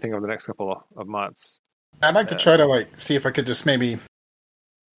else doing anything over the next couple of months? I'd like to try to see if I could just maybe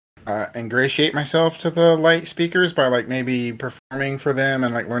ingratiate myself to the light speakers by like maybe performing for them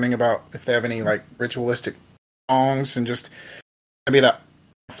and like learning about if they have any like ritualistic songs and just maybe that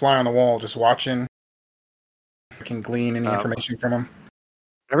fly on the wall, just watching. I can glean any information from them.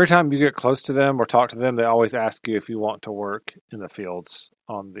 Every time you get close to them or talk to them, they always ask you if you want to work in the fields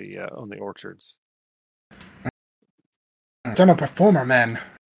on the orchards. I'm a performer, man.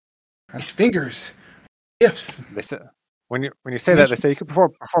 These fingers, gifts. They say when you say that, they say you can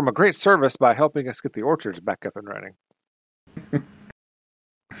perform a great service by helping us get the orchards back up and running.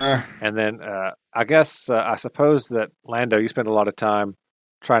 And then I suppose that Lando, you spend a lot of time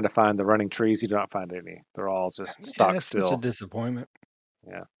trying to find the running trees. You do not find any. They're all just stock still. Such a disappointment.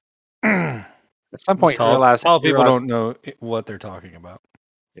 Yeah. At some point, you realize people don't know what they're talking about.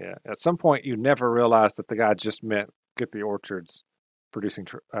 Yeah. At some point, you never realize that the guy just meant get the orchards producing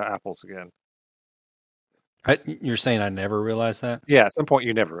apples again. You're saying I never realized that? Yeah. At some point,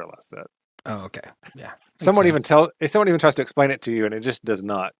 you never realize that. Oh, okay. Yeah. Someone even tries to explain it to you, and it just does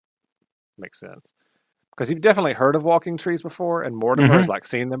not make sense. Because you've definitely heard of walking trees before, and Mortimer's like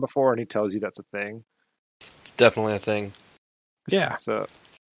seen them before, and he tells you that's a thing. It's definitely a thing. Yeah. So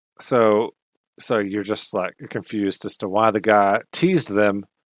you're just like you're confused as to why the guy teased them,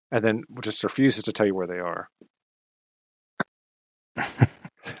 and then just refuses to tell you where they are.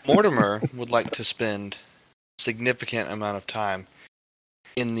 Mortimer would like to spend a significant amount of time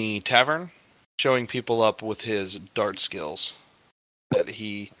in the tavern, showing people up with his dart skills that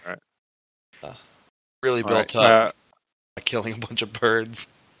he really built up by killing a bunch of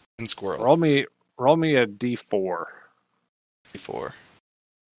birds and squirrels. Roll me a D4. D4.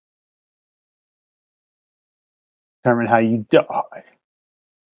 Determine how you die.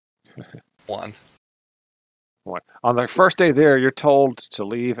 1. On the first day there, you're told to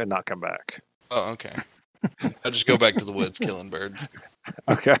leave and not come back. Oh, okay. I'll just go back to the woods killing birds.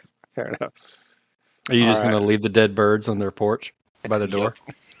 Okay, fair enough. Are you just going to leave the dead birds on their porch by the door?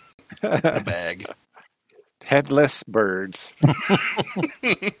 A bag. Headless birds.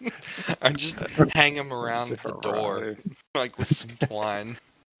 I just hang them around the door, like with some twine.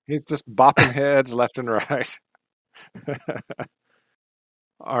 He's just bopping heads left and right.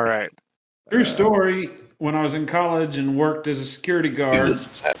 All right. True story. When I was in college and worked as a security guard,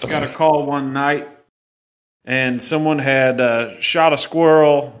 got a call one night, and someone had shot a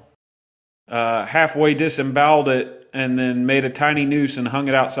squirrel, halfway disemboweled it, and then made a tiny noose and hung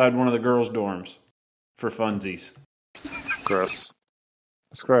it outside one of the girls' dorms for funsies. Gross.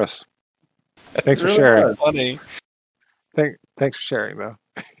 That's gross. Thanks for sharing. Funny. Thanks for sharing, though.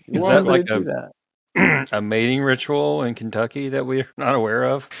 Is that like a mating ritual in Kentucky that we're not aware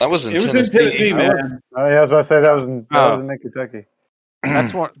of? That was in Tennessee. Tennessee. It was in Tennessee, man. Oh, yeah, I was about to say that was in Kentucky.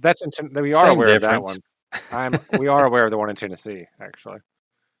 That's one. We are Same aware difference. of that one. We are aware of the one in Tennessee, actually.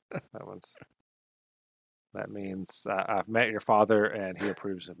 That means I've met your father and he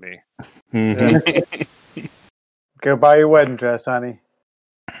approves of me. Mm-hmm. Go buy your wedding dress, honey.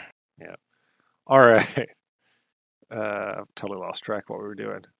 Yeah. All right. Totally lost track of what we were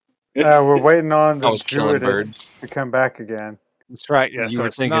doing. We're waiting on the killing Druidess birds to come back again. That's right. Yeah. You So were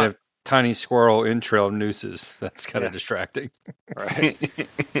it's thinking not of tiny squirrel entrail nooses. That's kind of distracting. right.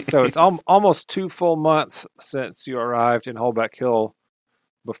 So it's almost 2 full months since you arrived in Holbeck Hill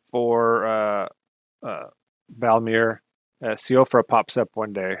before Balmir. Siofra pops up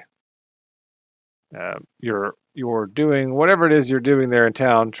one day. You're doing whatever it is you're doing there in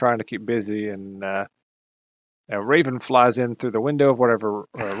town, trying to keep busy, and a raven flies in through the window of whatever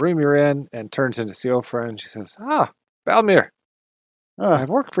room you're in and turns into Siofra, and she says, Balmir, I have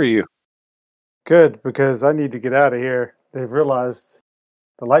work for you. Good, because I need to get out of here. They've realized,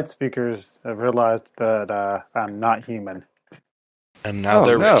 the light speakers have realized that I'm not human. And now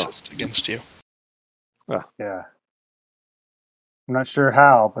they're racist against you. Yeah. I'm not sure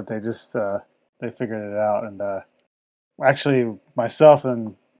how, but they just they figured it out. And actually, myself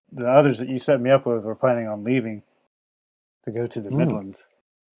and the others that you set me up with were planning on leaving to go to the Midlands,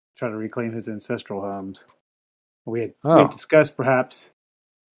 try to reclaim his ancestral homes. We had discussed perhaps.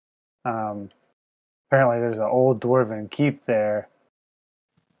 Apparently, there's an old dwarven keep there,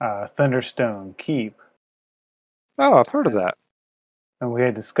 Thunderstone Keep. Oh, I've heard of that. And we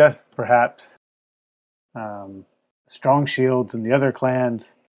had discussed perhaps Strong Shields and the other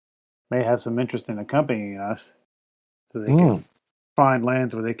clans may have some interest in accompanying us, so they can find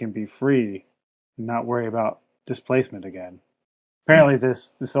lands where they can be free and not worry about displacement again. Apparently,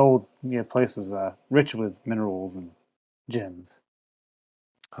 this old place was rich with minerals and gems.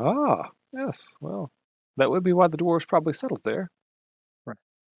 Ah, yes. Well, that would be why the dwarves probably settled there. Right.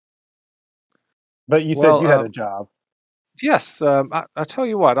 But you said you had a job. Yes, I tell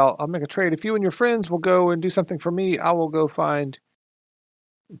you what, I'll make a trade. If you and your friends will go and do something for me, I will go find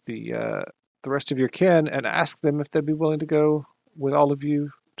the rest of your kin and ask them if they'd be willing to go with all of you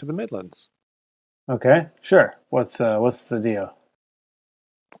to the Midlands. Okay, sure. What's the deal?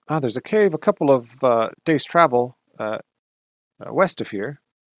 There's a cave a couple of days' travel west of here,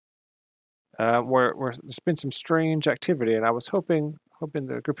 where there's been some strange activity, and I was hoping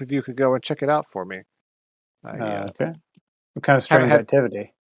the group of you could go and check it out for me. Okay. What kind of Haven't strange had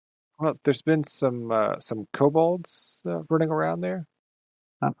activity? Well, there's been some kobolds running around there.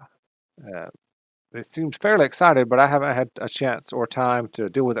 Huh. They seemed fairly excited, but I haven't had a chance or time to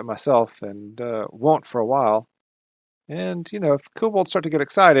deal with it myself, and won't for a while. And if kobolds start to get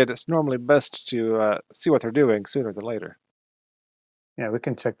excited, it's normally best to see what they're doing sooner than later. Yeah, we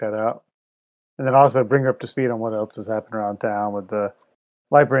can check that out. And then also bring her up to speed on what else has happened around town with the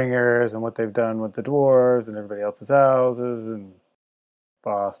Lightbringers and what they've done with the dwarves and everybody else's houses and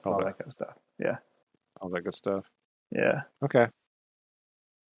boss and all that kind of stuff. Yeah. All that good stuff. Yeah. Okay.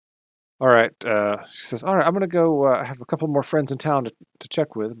 All right. She says, "All right, I'm gonna go. I have a couple more friends in town to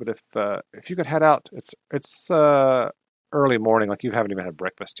check with, but if you could head out, it's early morning, like you haven't even had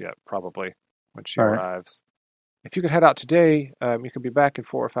breakfast yet, probably when she All right. arrives. If you could head out today, you could be back in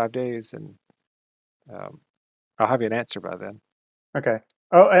 4 or 5 days, and I'll have you an answer by then." Okay.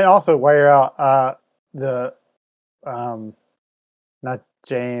 Oh, and also while you're out, the not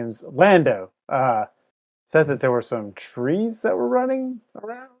James Lando said that there were some trees that were running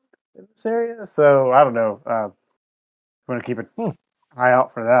around in this area. So I don't know. I'm going to keep an eye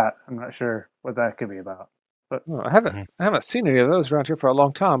out for that. I'm not sure what that could be about. But Well, I haven't seen any of those around here for a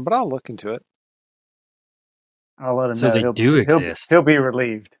long time, but I'll look into it. I'll let him So know. they do exist. He'll be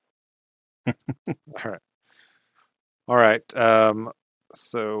relieved. All right.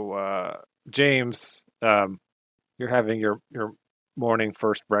 So James, you're having your morning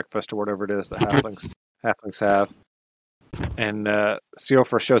first breakfast or whatever it is that halflings have, and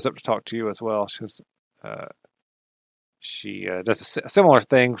Siofra shows up to talk to you as well. She does a similar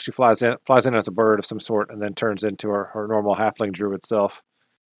thing. She flies in as a bird of some sort, and then turns into her normal halfling druid self.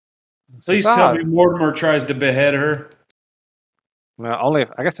 Please tell me Mortimer tries to behead her. Well, only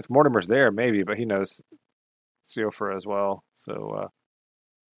I guess if Mortimer's there, maybe, but he knows Siofra as well. So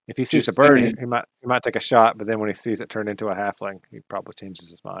if he sees a bird, he might take a shot, but then when he sees it turn into a halfling, he probably changes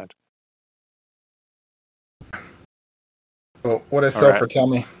his mind. Well, what does Siofra tell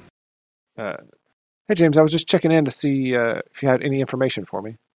me? Hey, James, I was just checking in to see if you had any information for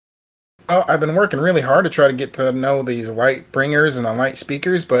me. Oh, I've been working really hard to try to get to know these light bringers and the light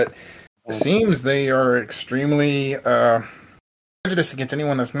speakers, but it seems they are extremely prejudiced against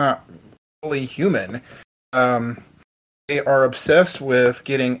anyone that's not fully human. They are obsessed with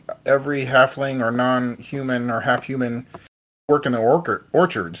getting every halfling or non-human or half-human work in the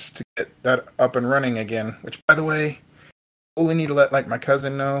orchards to get that up and running again. Which, by the way, I only need to let my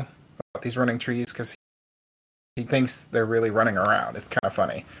cousin know about these running trees because he thinks they're really running around. It's kind of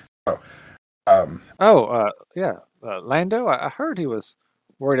funny. So, Lando. I heard he was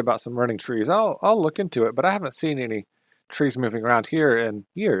worried about some running trees. I'll look into it, but I haven't seen any trees moving around here in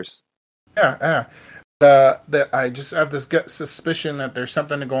years. Yeah. I just have this gut suspicion that there's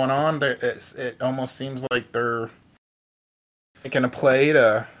something going on. It almost seems like they're making a play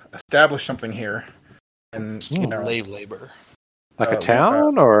to establish something here, and slave labor, like a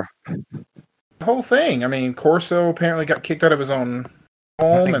town or the whole thing. I mean, Corso apparently got kicked out of his own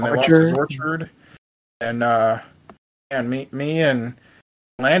home, and they lost his orchard. And me and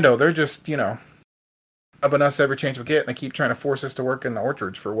Lando, they're just upping us every chance we get, and they keep trying to force us to work in the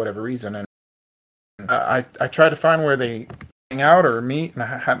orchards for whatever reason. And I tried to find where they hang out or meet, and I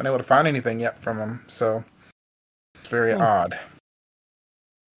haven't been able to find anything yet from them. So it's very odd.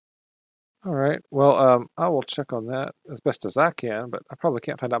 All right. Well, I will check on that as best as I can, but I probably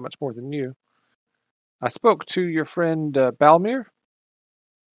can't find out much more than you. I spoke to your friend Balmir.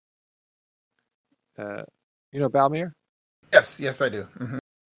 You know Balmir? Yes, I do. Mm-hmm.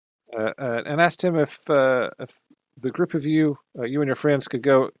 And asked him if the group of you and your friends could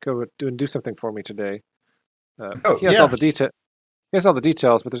go do something for me today. He has all the detail. He has all the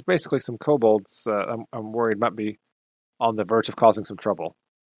details, but there's basically some kobolds I'm worried might be on the verge of causing some trouble.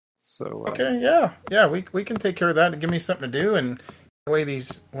 So okay, yeah, we can take care of that. Give me something to do, and the way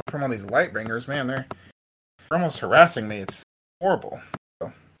from all these Lightbringers, man, they're almost harassing me. It's horrible.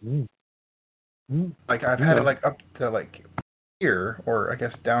 So, I've had it up to here, or I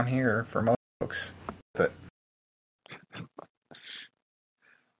guess down here for most folks. But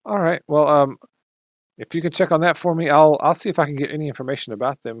all right, well, if you can check on that for me, I'll see if I can get any information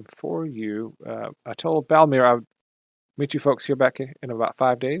about them for you. I told Balmir I would meet you folks here back in about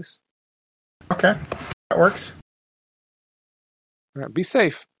 5 days. Okay, that works. All right, be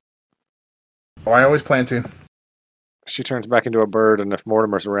safe. Oh, I always plan to. She turns back into a bird, and if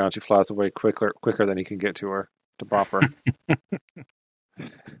Mortimer's around, she flies away quicker than he can get to her to bop her.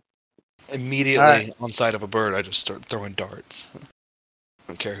 Immediately on sight of a bird, I just start throwing darts. I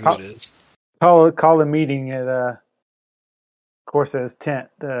don't care who it is. Call a meeting at Corso's tent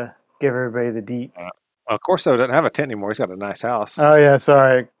to give everybody the deets. Well, Corso doesn't have a tent anymore. He's got a nice house. Oh yeah,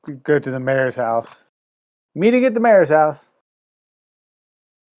 sorry. Go to the mayor's house. Meeting at the mayor's house.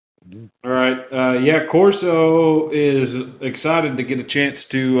 All right. Corso is excited to get a chance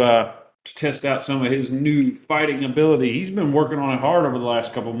to test out some of his new fighting ability. He's been working on it hard over the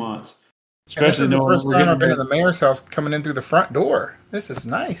last couple months. And this is the first time I've been to the mayor's house coming in through the front door. This is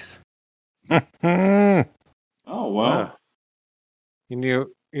nice. Oh, wow. You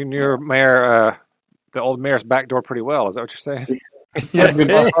knew mayor, the old mayor's back door pretty well. Is that what you're saying? Yes.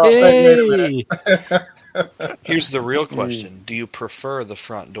 Hey. Here's the real question. Do you prefer the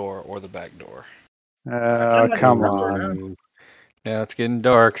front door or the back door? Come on. Yeah, it's getting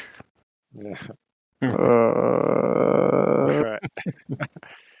dark. Yeah. All right.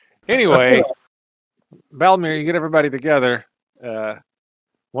 Anyway, Balmir, you get everybody together.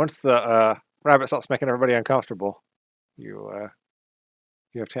 Once the rabbit starts making everybody uncomfortable, you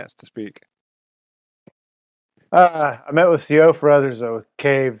have a chance to speak. I met with Sio for others a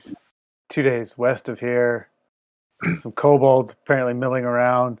cave 2 days west of here. Some kobolds apparently milling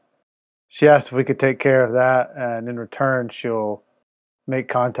around. She asked if we could take care of that, and in return, she'll make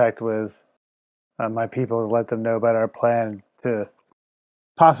contact with my people to let them know about our plan to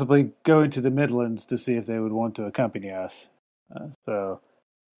possibly go into the Midlands to see if they would want to accompany us. So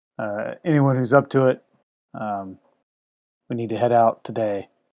anyone who's up to it, we need to head out today.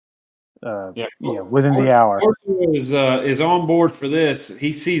 Within the hour. Corso is on board for this.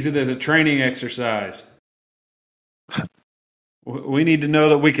 He sees it as a training exercise. We need to know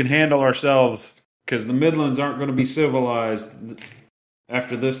that we can handle ourselves because the Midlands aren't going to be civilized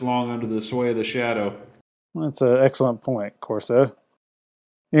after this long under the sway of the shadow. That's an excellent point, Corso.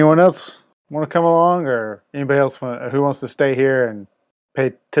 Anyone else want to come along, or anybody else who wants to stay here and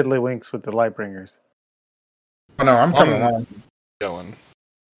pay tiddlywinks with the Lightbringers? Oh, no, I'm coming along. Going.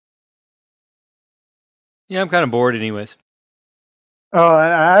 Yeah, I'm kind of bored anyways. Oh,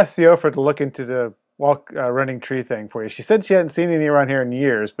 and I asked Theophra to look into the running tree thing for you. She said she hadn't seen any around here in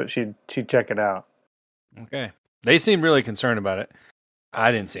years, but she'd check it out. Okay. They seem really concerned about it.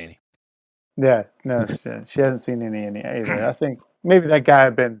 I didn't see any. Yeah, no, she hasn't seen any either. I think maybe that guy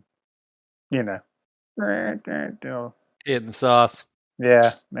had been, Hitting the sauce.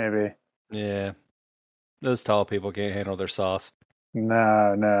 Yeah, maybe. Yeah. Those tall people can't handle their sauce.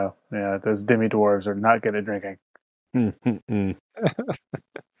 No. Yeah, those demi-dwarves are not good at drinking.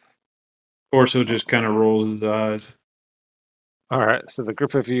 Corso just kind of rolls his eyes. All right, so the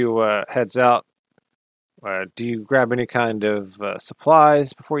group of you heads out. Do you grab any kind of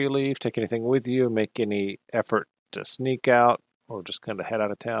supplies before you leave? Take anything with you? Make any effort to sneak out, or just kind of head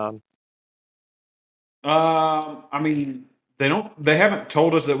out of town? I mean, they haven't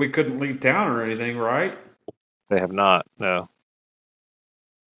told us that we couldn't leave town or anything, right? They have not. No.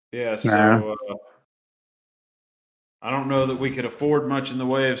 Yeah, so I don't know that we could afford much in the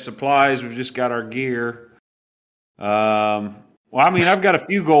way of supplies. We've just got our gear. Well, I mean, I've got a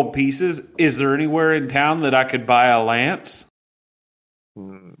few gold pieces. Is there anywhere in town that I could buy a lance?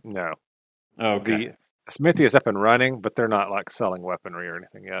 No. Okay. The smithy is up and running, but they're not like selling weaponry or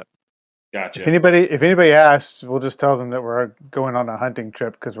anything yet. Gotcha. If anybody asks, we'll just tell them that we're going on a hunting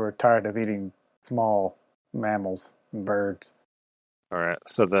trip because we're tired of eating small mammals and birds. All right.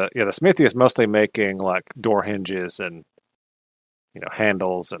 So the smithy is mostly making like door hinges and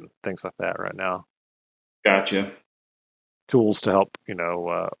handles and things like that right now. Gotcha. Tools to help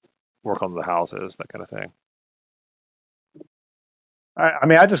work on the houses, that kind of thing. I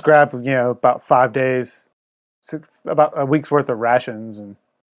mean, I just grabbed about 5 days, about a week's worth of rations and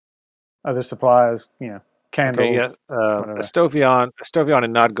other supplies. Candles. Okay, yeah. Estovion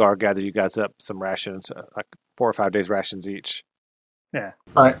and Nodgar gather you guys up some rations, like 4 or 5 days rations each. Yeah.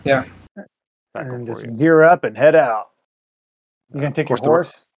 All right, yeah. And just gear up and head out. You gonna take your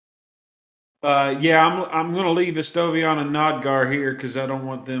horse? Yeah, I'm going to leave Estovion and Nodgar here because I don't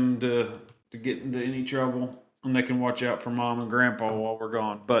want them to get into any trouble, and they can watch out for Mom and Grandpa while we're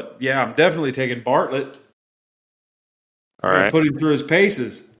gone. But yeah, I'm definitely taking Bartlett. All right. Put him through his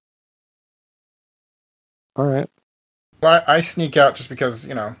paces. All right. Well, I sneak out just because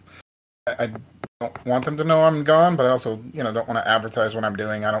I don't want them to know I'm gone, but I also don't want to advertise what I'm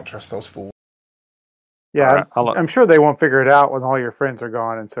doing. I don't trust those fools. Yeah, All right, I'll I'm sure they won't figure it out when all your friends are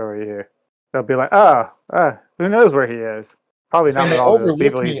gone and so are you. They'll be like, who knows where he is? Probably not And with they all those overlook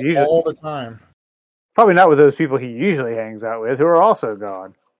people me he's usually. all the time. Probably not with those people he usually hangs out with, who are also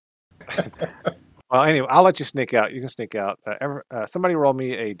gone. Well, anyway, I'll let you sneak out. You can sneak out. Somebody roll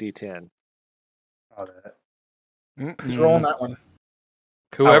me a d10. I'll do it. Who's rolling that one?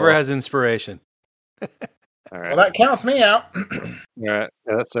 Whoever will. has inspiration. All right. Well, that counts me out. All right.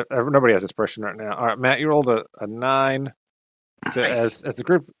 Yeah, nobody has inspiration right now. All right, Matt, you rolled a 9. So Nice. as the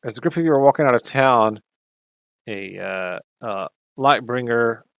group of you are walking out of town, a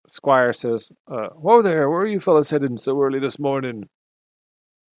Lightbringer Squire says, "Whoa there! Where are you fellas heading so early this morning?"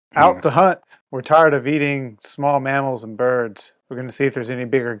 Out to hunt. We're tired of eating small mammals and birds. We're going to see if there's any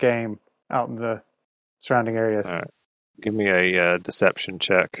bigger game out in the surrounding areas. All right. Give me a deception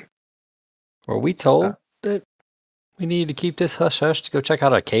check. Were we told that we needed to keep this hush hush to go check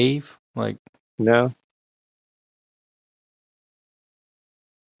out a cave? Like, No.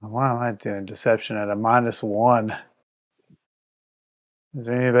 Why am I doing deception at a -1? Is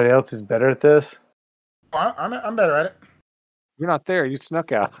there anybody else who's better at this? I'm better at it. You're not there. You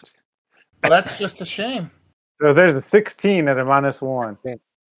snuck out. Well, that's just a shame. So there's a 16 at a -1.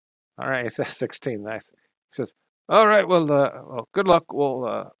 All right, he says 16. Nice. He says, "All right, well, good luck.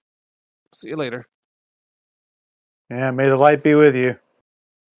 We'll see you later." Yeah, may the light be with you.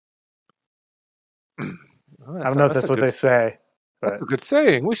 Well, I don't know if that's what they say. That's But a good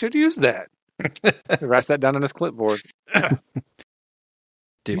saying. We should use that. He writes that down on his clipboard.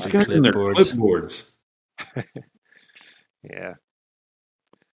 These Dippy guys and their clipboards. clipboards. Yeah.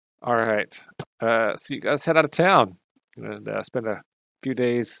 All right. So you guys head out of town and spend a few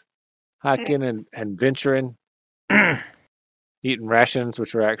days hiking and venturing, eating rations,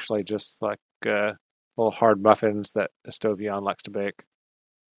 which are actually just like little hard muffins that Estovion likes to bake.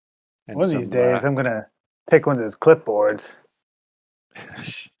 And one of these days, I'm going to take one of those clipboards,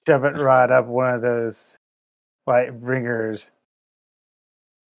 shove it right up one of those light bringers.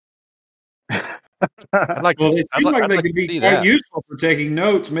 I'd like Well, to, they I'd, seem li- like I'd they like could to be see quite that. useful for taking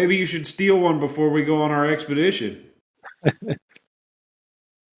notes. Maybe you should steal one before we go on our expedition.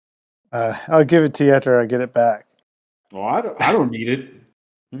 I'll give it to you after I get it back. Well, I don't need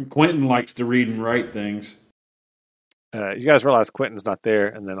it. Quentin likes to read and write things. you guys realize Quentin's not there,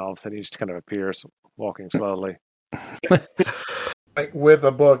 and then all of a sudden he just kind of appears, walking slowly. Like with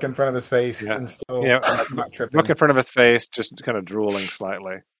a book in front of his face Yeah. and still Yeah, not tripping. Look in front of his face, just kind of drooling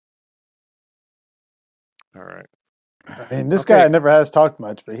slightly. All right. I mean, this Okay. guy never has talked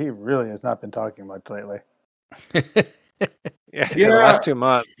much, but he really has not been talking much lately. Yeah, Yeah. the last 2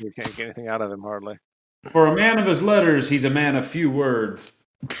 months, you can't get anything out of him hardly. For a man of his letters, he's a man of few words.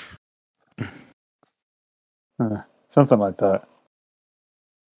 Something like that.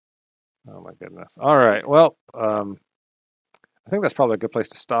 Oh my goodness. All right. Well, I think that's probably a good place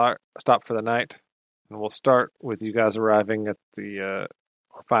to stop for the night, and we'll start with you guys arriving at or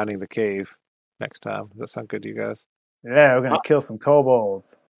finding the cave next time. Does that sound good to you guys? Yeah, we're going to kill some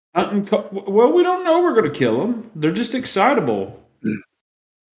kobolds. Well, we don't know we're going to kill them. They're just excitable.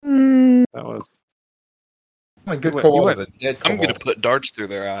 That was. My good You kobold went- is a dead I'm kobold. going to put darts through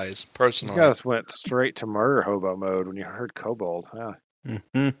their eyes, You personally. guys went straight to murder hobo mode when you heard kobold. Huh?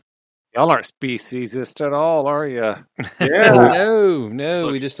 Mhm. Y'all aren't speciesist at all, are you?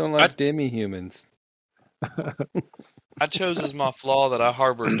 No, we just don't like I- demi-humans. I chose as my flaw that I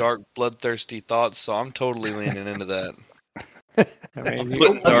harbor dark, bloodthirsty thoughts, so I'm totally leaning into that. I mean, Putting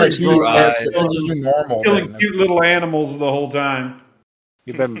you, That's darts like through eyes. that's just normal. Killing then. cute little animals the whole time.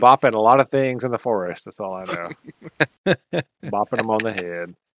 you've been bopping a lot of things in the forest. That's all I know. Bopping them on the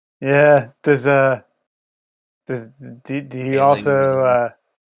head. Yeah. Do you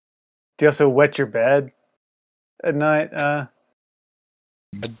also wet your bed at night, I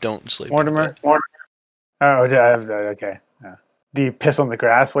don't sleep. in Mortimer? bed. Oh, yeah, okay. Yeah. Do you piss on the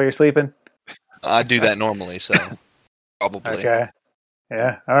grass while you're sleeping? I do that normally, so probably. Okay.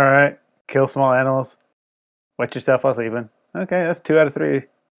 Yeah. All right. Kill small animals. Wet yourself while sleeping. Okay, that's 2 out of 3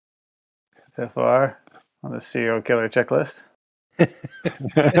 so far on the serial killer checklist.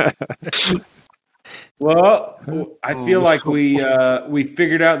 Well, I feel like we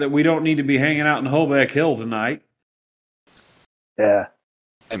figured out that we don't need to be hanging out in Holbeck Hill tonight. Yeah.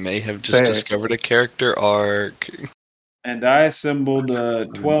 I may have just Fair. discovered a character arc. And I assembled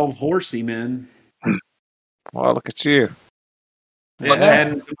 12 horsey men. Well, look at you. Yeah,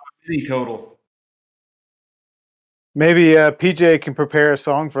 adding to my mini total. Maybe PJ can prepare a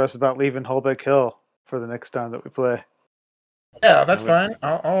song for us about leaving Holbeck Hill for the next time that we play. Yeah, that's fine.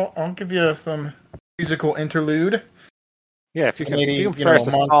 I'll give you some musical interlude. Yeah, if you can 80s, prepare us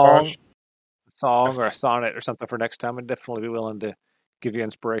a song, montage. song or a sonnet or something for next time, I'd definitely be willing to give you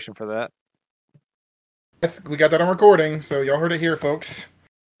inspiration for that. We got that on recording, so y'all heard it here, folks.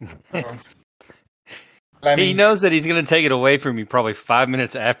 He knows that he's going to take it away from you probably 5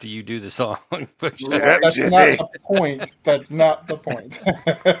 minutes after you do the song. That's not the point. That's not the point.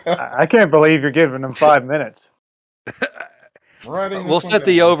 I can't believe you're giving him 5 minutes. We'll set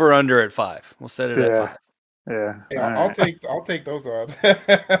the over under at 5. We'll set it at 5. Yeah. I'll take those odds. Oh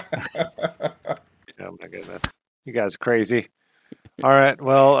my goodness, you guys are crazy. All right,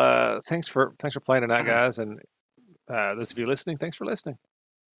 well, thanks for playing tonight, guys, and those of you listening, thanks for listening.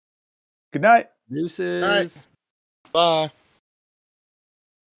 Good night. Deuces. Night. Bye.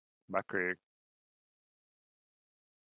 Bye, Craig.